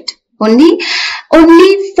transported. Only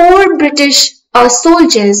 4 British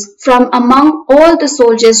soldiers from among all the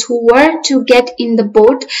soldiers who were to get in the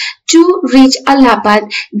boat to reach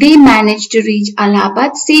Allahabad, they managed to reach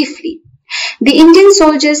Allahabad safely. The Indian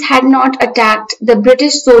soldiers had not attacked the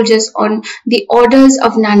British soldiers on the orders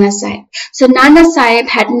of Nana Sahib. So Nana Sahib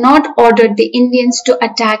had not ordered the Indians to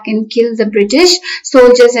attack and kill the British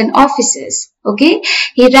soldiers and officers. Okay,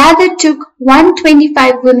 he rather took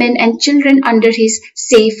 125 women and children under his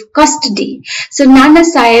safe custody. So Nana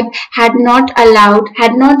Sahib had not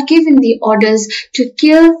given the orders to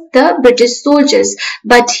kill the British soldiers,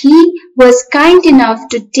 but he was kind enough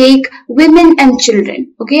to take women and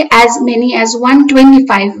children, okay, as many as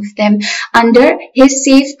 125 of them under his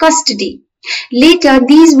safe custody. Later,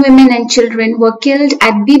 these women and children were killed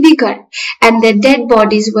at Bibigarh and their dead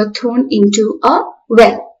bodies were thrown into a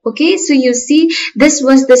well. Okay, so you see, this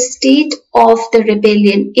was the state of the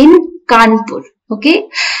rebellion in Kanpur. Okay,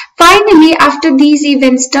 finally, after these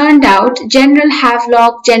events turned out, General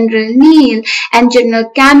Havelock, General Neil, and General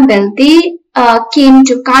Campbell, they came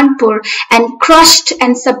to Kanpur and crushed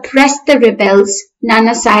and suppressed the rebels,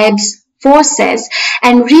 Nana Sahib's forces,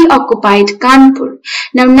 and reoccupied Kanpur.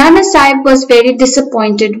 Now, Nana Sahib was very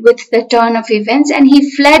disappointed with the turn of events and he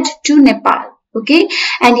fled to Nepal. Okay,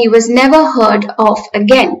 and he was never heard of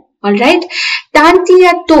again. All right.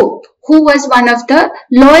 Tantiya Top, who was one of the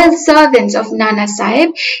loyal servants of Nana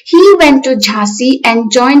Sahib, he went to Jhansi and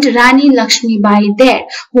joined Rani Lakshmibai there,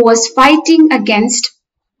 who was fighting against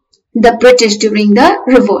the British during the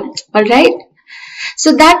revolt. All right.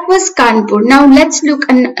 So that was Kanpur. Now let's look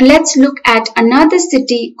at another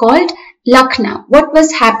city called Lucknow. What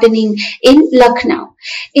was happening in Lucknow?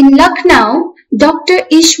 In Lucknow, Dr.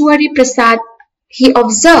 Ishwari Prasad, he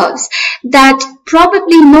observes that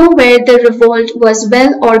probably nowhere the revolt was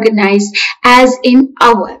well organized as in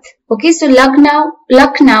Awadh. Okay, so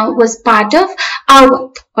Lucknow was part of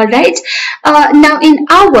Awadh. Alright. Now in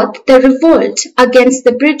Awadh, the revolt against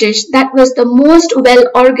the British, that was the most well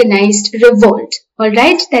organized revolt.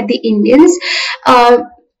 Alright, that the Indians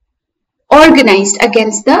organized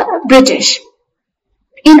against the British.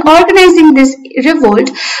 In organizing this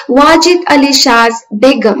revolt, Wajid Ali Shah's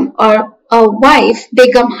Begum, or wife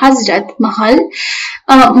Begum Hazrat Mahal,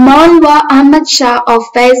 Maulwa Ahmad Shah of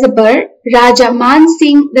Faizabar, Raja Man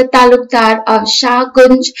Singh, the Talukdar of Shah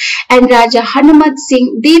Gunj, and Raja Hanumat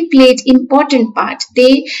Singh, they played important part.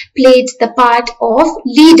 They played the part of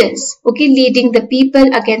leaders, okay, leading the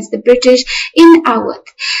people against the British in Awadh.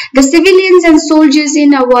 The civilians and soldiers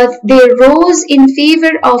in Awadh, they rose in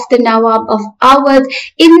favor of the Nawab of Awadh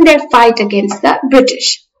in their fight against the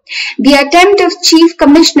British. The attempt of Chief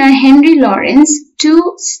Commissioner Henry Lawrence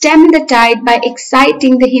to stem the tide by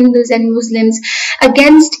exciting the Hindus and Muslims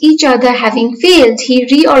against each other having failed, he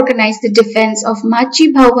reorganized the defense of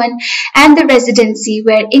Machi Bhawan and the residency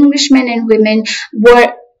where Englishmen and women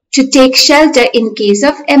were to take shelter in case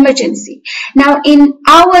of emergency. Now in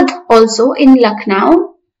Awadh, also in Lucknow,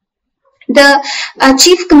 the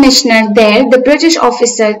chief commissioner there, the British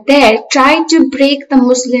officer there, tried to break the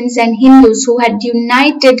Muslims and Hindus who had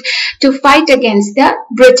united to fight against the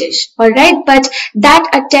British. Alright, but that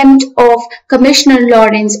attempt of Commissioner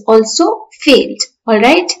Lawrence also failed.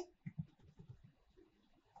 Alright.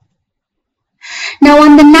 Now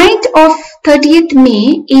on the night of 30th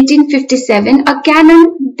May 1857, a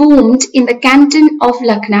cannon boomed in the canton of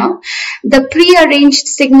Lucknow, the pre-arranged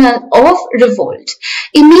signal of revolt.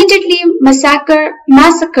 Immediately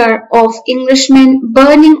massacre of Englishmen,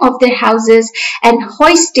 burning of their houses and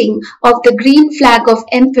hoisting of the green flag of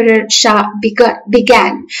Emperor Shah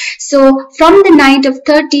began. So from the night of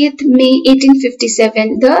 30th May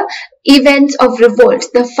 1857, the events of revolt,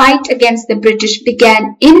 the fight against the British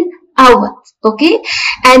began in Awadh. Okay,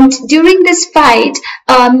 and during this fight,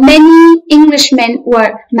 many Englishmen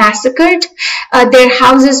were massacred, their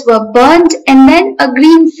houses were burned, and then a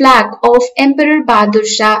green flag of Emperor Bahadur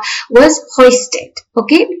Shah was hoisted.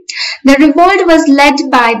 Okay, the revolt was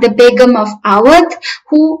led by the Begum of Awadh,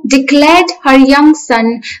 who declared her young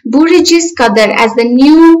son Burjis Qadar as the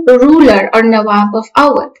new ruler or Nawab of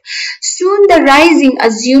Awadh. Soon the rising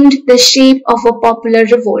assumed the shape of a popular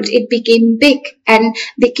revolt. It became big and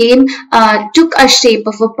took a shape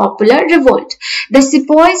of a popular revolt. The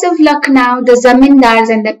sepoys of Lucknow, the zamindars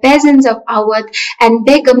and the peasants of Awadh and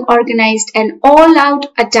Begum organized an all-out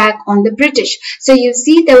attack on the British. So you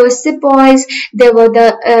see, there were sepoys, there were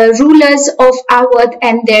the rulers of Awadh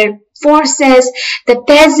and their forces, the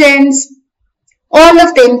peasants. All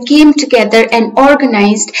of them came together and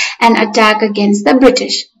organized an attack against the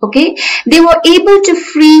British. Okay, they were able to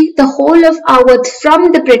free the whole of Awadh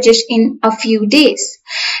from the British in a few days.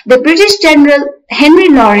 The British General Henry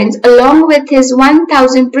Lawrence, along with his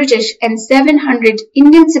 1,000 British and 700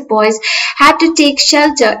 Indian sepoys, had to take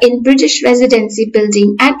shelter in British Residency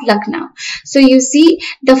building at Lucknow. So you see,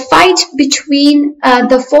 the fight between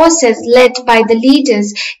the forces led by the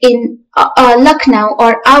leaders in Lucknow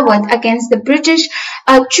or Awadh against the British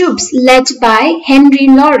troops led by Henry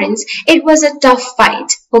Lawrence, it was a tough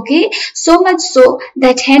fight. Okay, so much so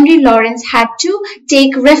that Henry Lawrence had to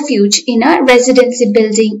take refuge in a residency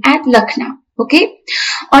building at Lucknow. Okay,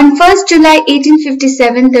 on 1st July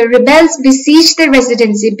 1857, the rebels besieged the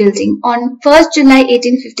residency building. On 1st July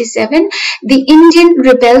 1857, the Indian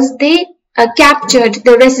rebels, they captured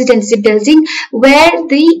the residency building where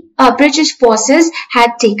the British forces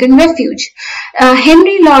had taken refuge.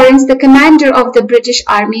 Henry Lawrence, the commander of the British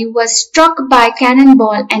army, was struck by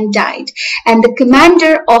cannonball and died. And the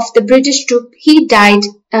commander of the British troop, he died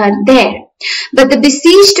there. But the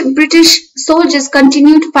besieged British soldiers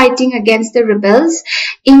continued fighting against the rebels.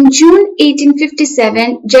 In June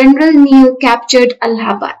 1857, General Neil captured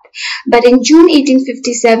Allahabad. But in June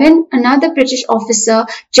 1857, another British officer,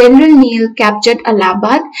 General Neil, captured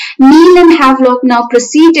Allahabad. Neil and Havelock now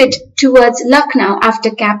proceeded towards Lucknow after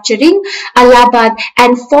capturing Allahabad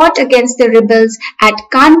and fought against the rebels at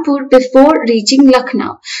Kanpur before reaching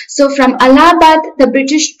Lucknow. So from Allahabad, the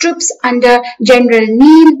British troops under General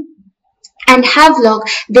Neil and Havelock,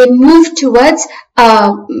 they moved towards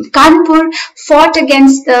Kanpur, fought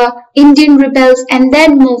against the Indian rebels, and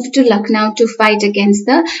then moved to Lucknow to fight against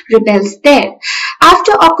the rebels there.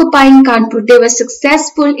 After occupying Kanpur, they were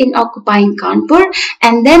successful in occupying Kanpur,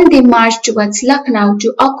 and then they marched towards Lucknow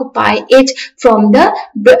to occupy it from the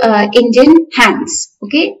Indian hands.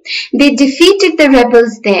 Okay, they defeated the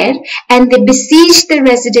rebels there and they besieged the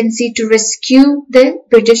residency to rescue the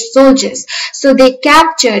British soldiers. So they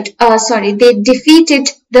they defeated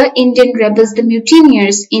the Indian rebels, the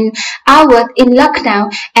mutineers in Awadh in Lucknow,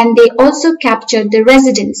 and they also captured the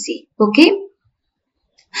residency. Okay.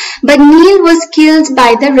 But Neil was killed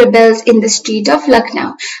by the rebels in the street of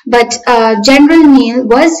Lucknow. But General Neil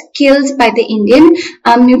was killed by the Indian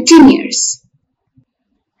mutineers.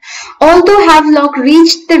 Although Havelock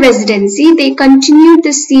reached the residency, they continued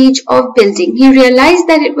the siege of building. He realized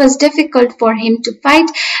that it was difficult for him to fight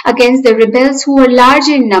against the rebels who were large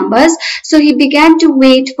in numbers, so he began to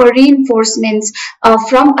wait for reinforcements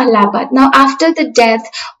from Allahabad. Now, after the death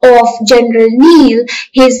of General Neil,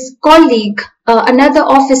 his colleague, another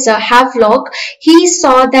officer, Havelock, he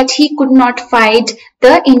saw that he could not fight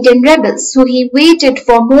the Indian rebels. So he waited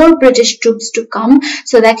for more British troops to come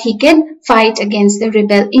so that he can fight against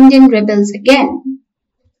the Indian rebels again.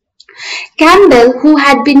 Campbell, who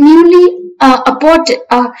had been newly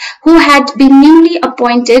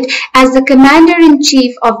appointed as the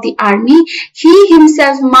commander-in-chief of the army, he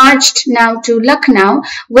himself marched now to Lucknow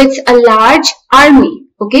with a large army.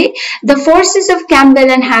 Okay, the forces of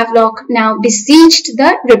Campbell and Havelock now besieged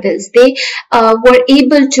the rebels. They were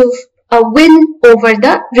able to win over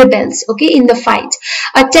the rebels, okay, in the fight.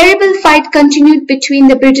 A terrible fight continued between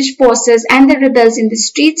the British forces and the rebels in the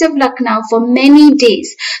streets of Lucknow for many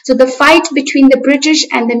days. So the fight between the British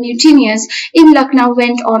and the mutineers in Lucknow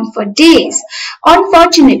went on for days.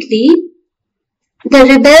 Unfortunately, the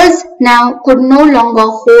rebels now could no longer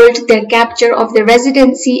hold their capture of the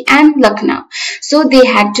residency and Lucknow. So they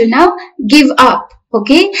had to now give up.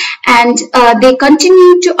 Okay, and they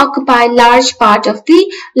continued to occupy large part of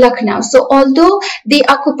the Lucknow. So although they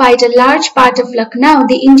occupied a large part of Lucknow,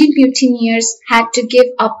 the Indian mutineers had to give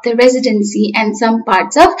up the residency and some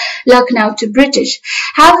parts of Lucknow to British.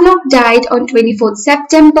 Havelock died on 24th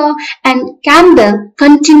September and Campbell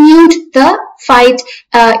continued the fight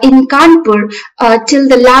in Kanpur till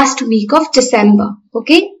the last week of December.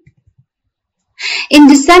 Okay. In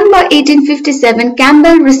December 1857,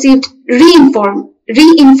 Campbell received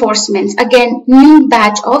reinforcements, again new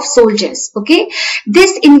batch of soldiers. Okay,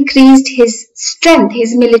 this increased his strength,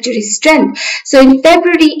 his military strength. So in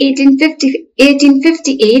February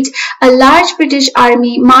 1858, a large British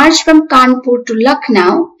army marched from Kanpur to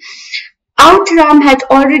Lucknow. Outram had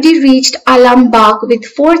already reached Alambagh with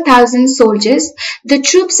 4,000 soldiers. The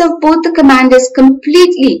troops of both the commanders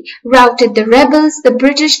completely routed the rebels. The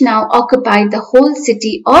British now occupied the whole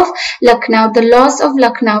city of Lucknow. The loss of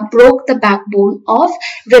Lucknow broke the backbone of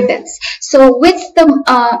rebels. So with the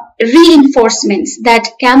reinforcements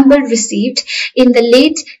that Campbell received in the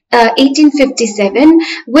late 1857,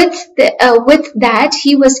 with that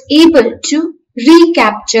he was able to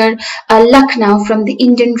recapture Lucknow from the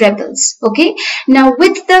Indian rebels. Okay, now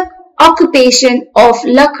with the occupation of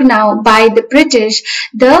Lucknow by the British,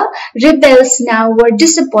 the rebels now were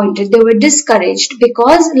disappointed. They were discouraged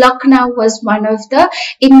because Lucknow was one of the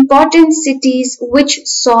important cities which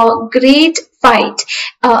saw great fight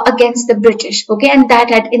against the British. Okay, and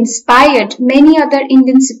that had inspired many other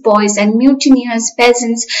Indian sepoys and mutineers,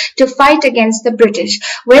 peasants to fight against the British.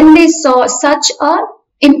 When they saw such a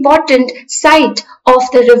important site of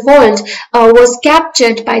the revolt was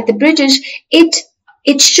captured by the British, it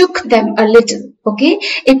shook them a little. Okay,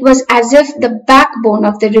 it was as if the backbone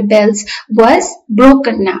of the rebels was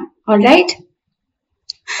broken now. All right.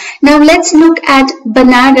 Now let's look at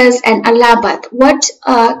Banaras and Allahabad. What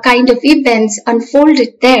kind of events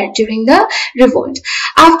unfolded there during the revolt?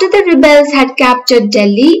 After the rebels had captured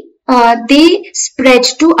Delhi, they spread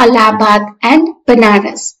to Allahabad and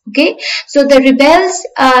Banaras. Okay, so the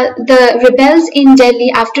rebels in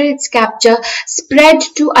Delhi after its capture spread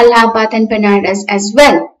to Allahabad and Banaras as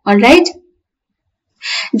well. All right.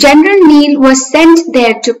 General Neil was sent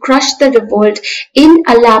there to crush the revolt in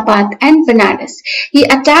Allahabad and Banaras. He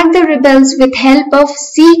attacked the rebels with help of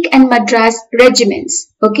Sikh and Madras regiments.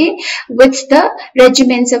 Okay, with the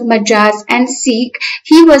regiments of Madras and Sikh,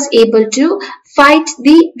 he was able to fight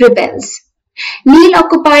the rebels. Neil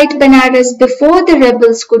occupied Banaras before the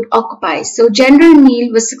rebels could occupy. So General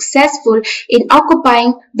Neil was successful in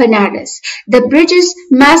occupying Banaras. The British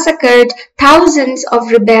massacred thousands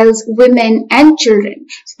of rebels, women and children.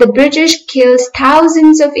 So the British killed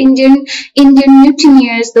thousands of Indian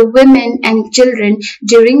mutineers, the women and children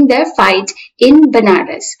during their fight in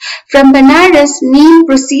Banaras. From Banaras, Neil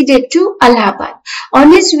proceeded to Allahabad.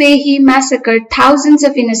 On his way, he massacred thousands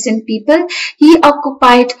of innocent people. He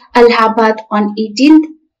occupied Allahabad on 18th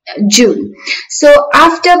June. So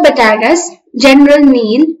after Banaras, General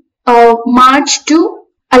Neil marched to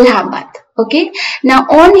Allahabad. Okay. Now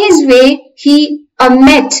on his way, he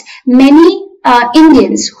met many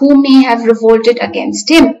Indians who may have revolted against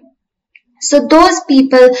him. So those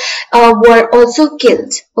people were also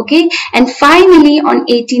killed. Okay, and finally on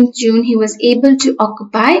 18th June he was able to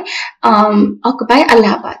occupy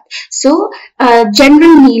Allahabad. So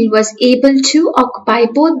General Neil was able to occupy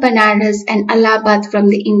both Banaras and Allahabad from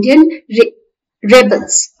the Indian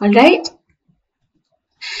rebels. All right.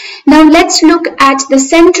 Now let's look at the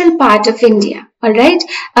central part of India, alright,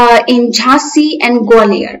 in Jhansi and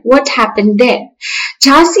Gwalior. What happened there?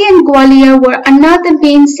 Jhansi and Gwalior were another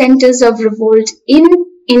main centers of revolt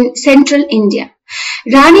in central India.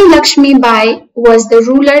 Rani Lakshmi Bai was the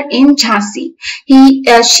ruler in Jhansi.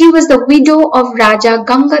 She was the widow of Raja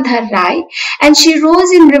Gangadhar Rai, and she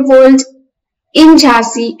rose in revolt in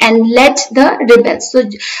Jhansi and led the rebels. So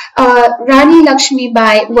Rani Lakshmi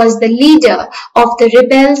Bai was the leader of the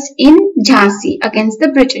rebels in Jhansi against the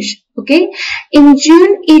British. Okay, in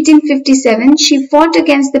June 1857, she fought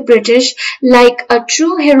against the British like a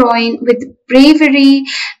true heroine with bravery,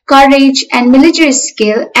 courage, and military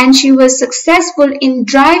skill, and she was successful in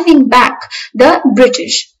driving back the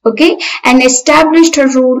British. Okay, and established her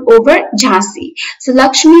rule over Jhansi. So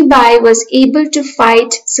Lakshmi Bai was able to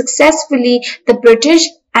fight successfully the British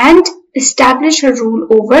and establish her rule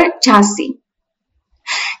over Jhansi.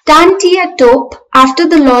 Tantia Tope, after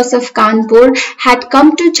the loss of Kanpur, had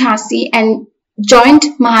come to Jhansi and joined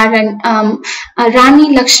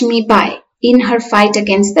Rani Lakshmi Bai in her fight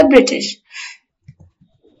against the British.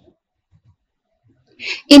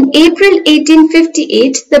 In April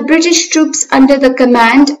 1858, the British troops under the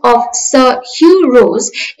command of Sir Hugh Rose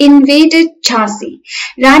invaded Jhansi.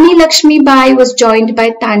 Rani Lakshmi Bai was joined by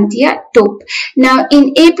Tantia Tope. Now,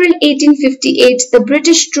 in April 1858, the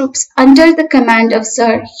British troops under the command of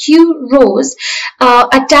Sir Hugh Rose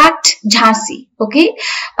attacked Jhansi. Okay,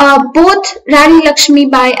 both Rani Lakshmi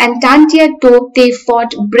Bai and Tantia Tope, they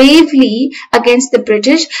fought bravely against the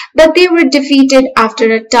British, but they were defeated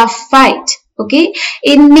after a tough fight. Okay,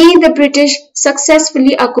 in May, the British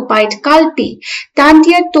successfully occupied Kalpi.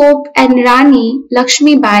 Tantia Tope and Rani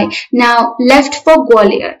Lakshmi Bai now left for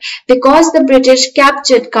Gwalior. Because the British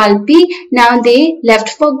captured Kalpi, now they left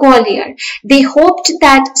for Gwalior. They hoped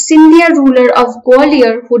that Scindia ruler of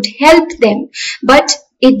Gwalior would help them, but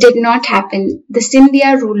it did not happen. The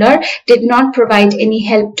Scindia ruler did not provide any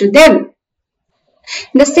help to them.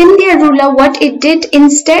 The Scindia ruler, what it did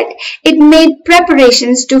instead, it made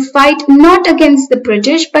preparations to fight not against the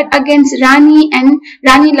British but against Rani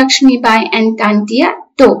Lakshmi Bai and Tantia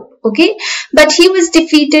Tope. Okay, but he was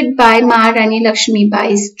defeated by Maharani Lakshmi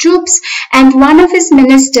Bai's troops, and one of his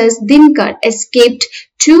ministers, Dinkar, escaped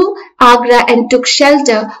to Agra and took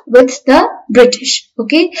shelter with the British.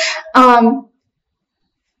 Okay.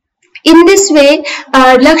 In this way,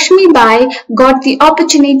 Lakshmi Bai got the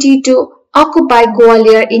opportunity to occupy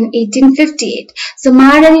Gwalior in 1858. So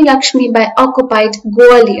Maharani Lakshmi Bai occupied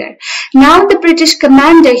Gwalior. Now the British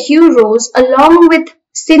commander Hugh Rose along with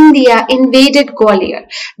Scindia invaded Gwalior.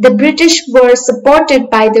 The British were supported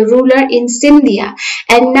by the ruler in Scindia,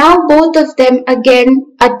 and now both of them again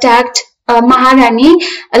attacked Maharani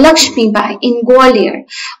Lakshmi Bai in Gwalior.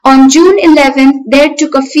 On June 11th, there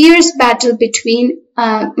took a fierce battle between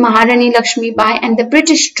Maharani Lakshmi Bai and the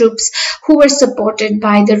British troops who were supported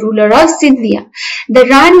by the ruler of Scindia. The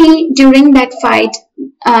Rani during that fight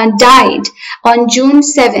died on June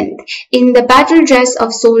 7th in the battle dress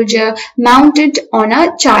of soldier mounted on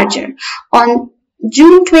a charger. On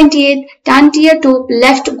June 28th, Tantia Tope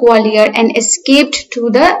left Gwalior and escaped to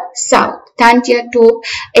the south. Tantia Tope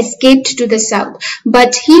escaped to the south,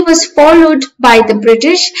 but he was followed by the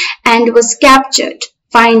British and was captured.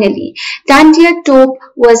 Finally, Tantia Tope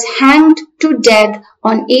was hanged to death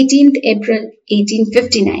on 18th April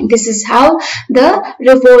 1859. This is how the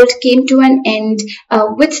revolt came to an end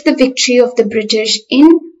with the victory of the British in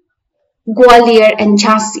Gwalior and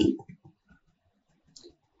Jhansi.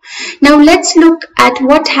 Now let's look at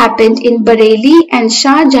what happened in Bareilly and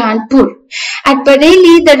Shahjahanpur. At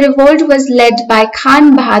Bareilly, the revolt was led by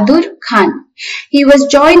Khan Bahadur Khan. He was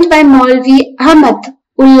joined by Maulvi Ahmad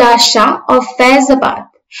Ullah Shah of Faizabad.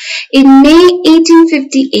 In May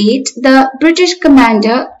 1858, the British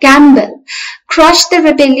commander Campbell crushed the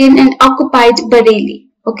rebellion and occupied Bareilly.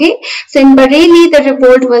 Okay, so in Bareilly, the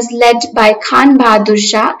revolt was led by Khan Bahadur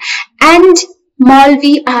Shah and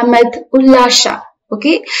Maulvi Ahmad Ullah Shah.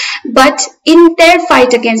 Okay, but in their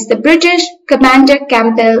fight against the British, Commander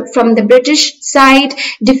Campbell from the British side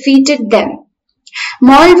defeated them.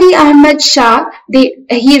 Maulvi Ahmad Shah,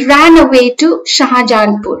 he ran away to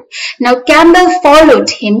Shahjahanpur. Now Campbell followed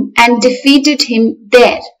him and defeated him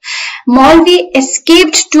there. Maulvi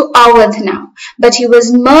escaped to Awadh now, but he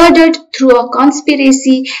was murdered through a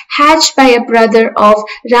conspiracy hatched by a brother of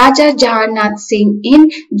Raja Jaharnath Singh in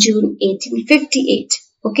June 1858.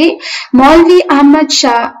 Okay, Maulvi Ahmad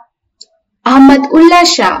Ullah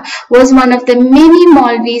Shah was one of the many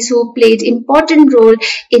Maulvis who played important role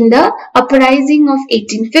in the uprising of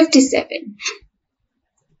 1857.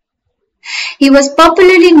 He was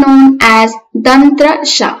popularly known as Dantra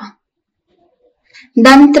Shah.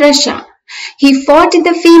 Dantrasha. He fought in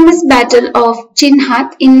the famous Battle of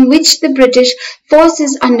Chinhat, in which the British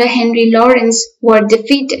forces under Henry Lawrence were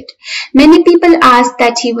defeated. Many people asked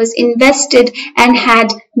that he was invested and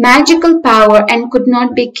had magical power and could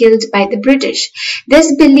not be killed by the British.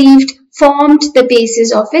 This belief formed the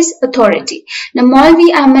basis of his authority. Now,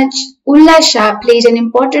 Maulvi Ahmad Ullah Shah played an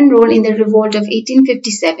important role in the revolt of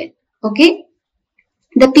 1857. Okay?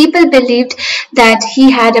 The people believed that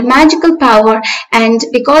he had a magical power, and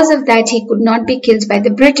because of that he could not be killed by the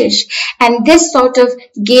British, and this sort of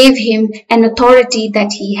gave him an authority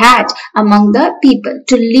that he had among the people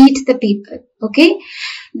to lead the people. Okay,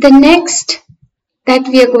 the next that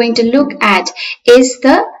we are going to look at is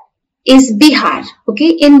Bihar. Okay,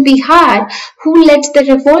 in Bihar, who led the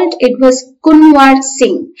revolt? It was Kunwar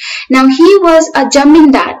Singh. Now, he was a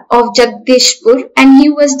Jamindar of Jagdishpur, and he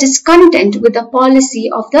was discontent with the policy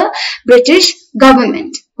of the British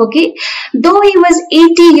government. Okay, though he was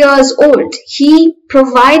 80 years old, he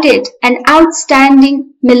provided an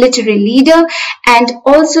outstanding military leader and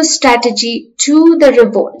also strategy to the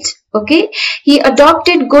revolt. Okay, he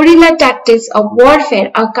adopted guerrilla tactics of warfare,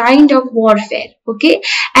 a kind of warfare, okay,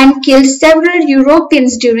 and killed several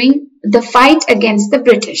Europeans during the fight against the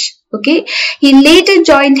British. Okay, he later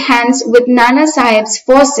joined hands with Nana Sahib's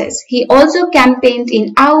forces. He also campaigned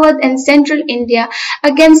in Awadh and central India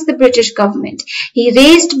against the British government. He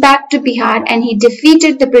raced back to Bihar and he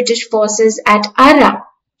defeated the British forces at Ara.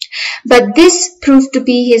 But this proved to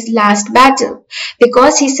be his last battle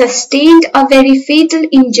because he sustained a very fatal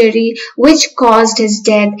injury which caused his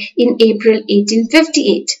death in April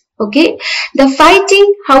 1858. Okay, the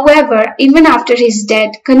fighting, however, even after his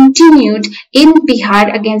death, continued in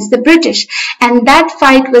Bihar against the British, and that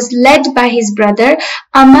fight was led by his brother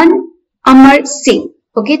Amar Singh.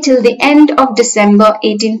 Okay, till the end of December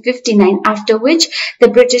 1859, after which the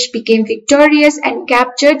British became victorious and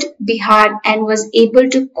captured Bihar and was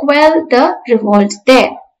able to quell the revolt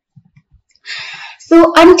there.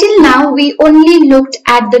 So until now, we only looked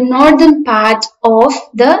at the northern part of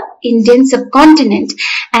the Indian subcontinent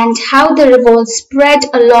and how the revolt spread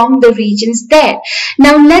along the regions there.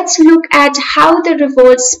 Now let's look at how the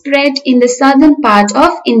revolt spread in the southern part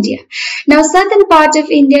of India. Now, southern part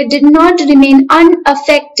of India did not remain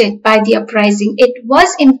unaffected by the uprising. It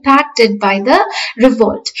was impacted by the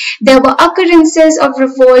revolt. There were occurrences of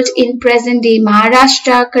revolt in present-day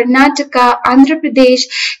Maharashtra, Karnataka, Andhra Pradesh,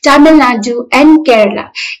 Tamil Nadu and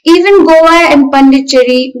Kerala. Even Goa and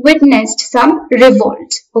Pondicherry witnessed some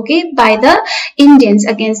revolt, okay, by the Indians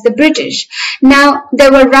against the British. Now,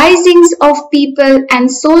 there were risings of people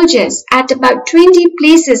and soldiers at about 20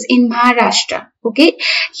 places in Maharashtra. Okay,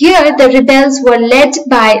 here the rebels were led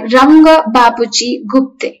by Ranga Babuji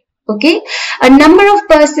Gupte. Okay, a number of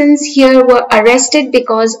persons here were arrested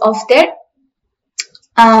because of their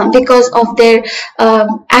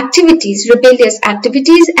activities, rebellious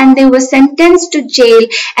activities, and they were sentenced to jail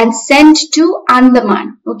and sent to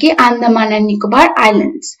Andaman, okay, Andaman and Nicobar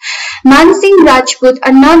Islands. Mansingh Rajput,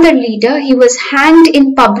 another leader, he was hanged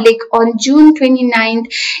in public on June 29,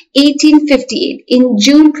 1858. In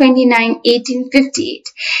June 29, 1858.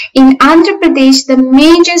 In Andhra Pradesh, the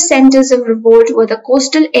major centers of revolt were the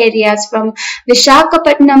coastal areas from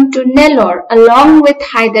Visakhapatnam to Nellore, along with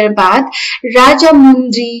Hyderabad,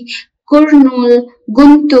 Rajahmundry, Kurnool,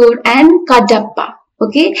 Guntur and Kadapa.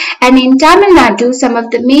 Okay, and in Tamil Nadu, some of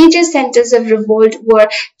the major centers of revolt were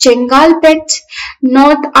Chengalpet,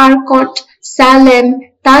 North Arcot, Salem,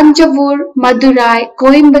 Tanjavur, Madurai,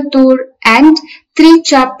 Coimbatore and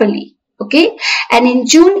Trichapalli. Okay, and in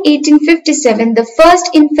June 1857, the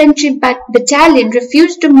 1st Infantry Battalion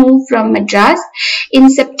refused to move from Madras. In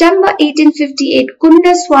September 1858,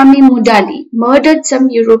 Kunda Swami Mudali murdered some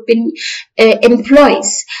European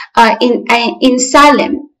employees in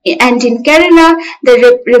Salem. And in Kerala,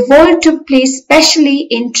 the revolt took place especially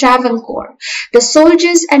in Travancore. The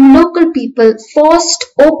soldiers and local people forced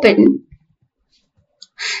open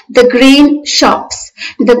the grain shops.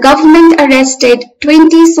 The government arrested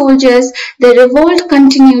 20 soldiers. The revolt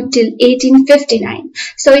continued till 1859.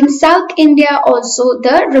 So in South India also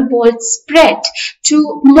the revolt spread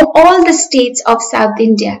to all the states of South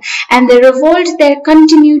India, and the revolt there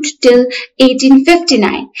continued till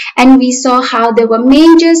 1859. And we saw how there were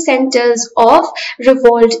major centers of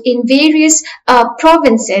revolt in various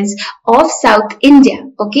provinces of South India.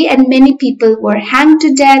 Okay, and many people were hanged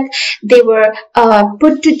to death. They were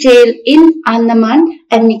put to jail in Andaman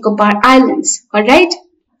and Nicobar Islands. Alright.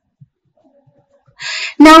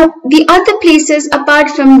 Now, the other places apart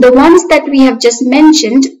from the ones that we have just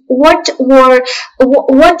mentioned,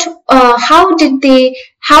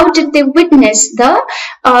 how did they witness the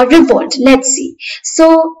revolt? Let's see.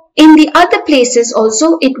 So, in the other places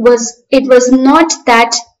also, it was not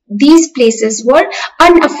that these places were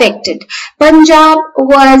unaffected. Punjab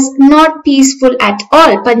was not peaceful at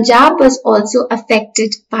all. Punjab was also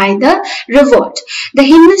affected by the revolt. The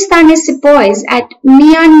Hindustani sepoys at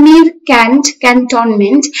Mianmir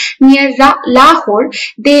cantonment near Lahore,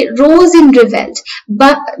 they rose in revolt,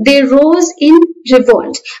 but they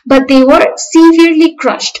were severely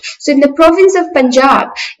crushed. So in the province of Punjab,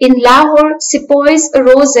 in Lahore, sepoys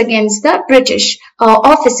rose against the British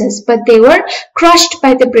officers, but they were crushed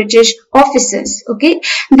by the British officers. Okay,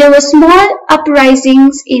 there were small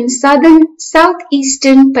uprisings in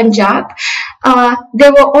southeastern Punjab.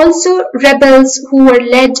 There were also rebels who were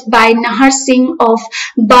led by Nahar Singh of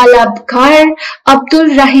Balabghar,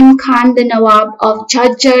 Abdul Rahim Khan, the Nawab of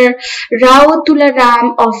Jhajjar, Rao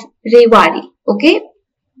Tularam of Rewari. Okay.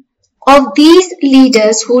 Of these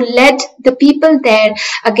leaders who led the people there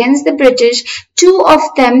against the British, two of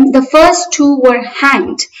them, the first two were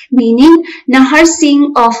hanged, meaning Nahar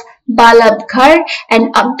Singh of Balabghar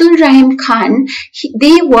and Abdul Rahim Khan,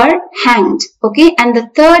 they were hanged, okay, and the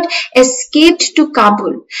third escaped to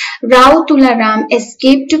Kabul. Rao Tularam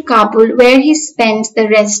escaped to Kabul, where he spent the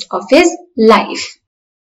rest of his life.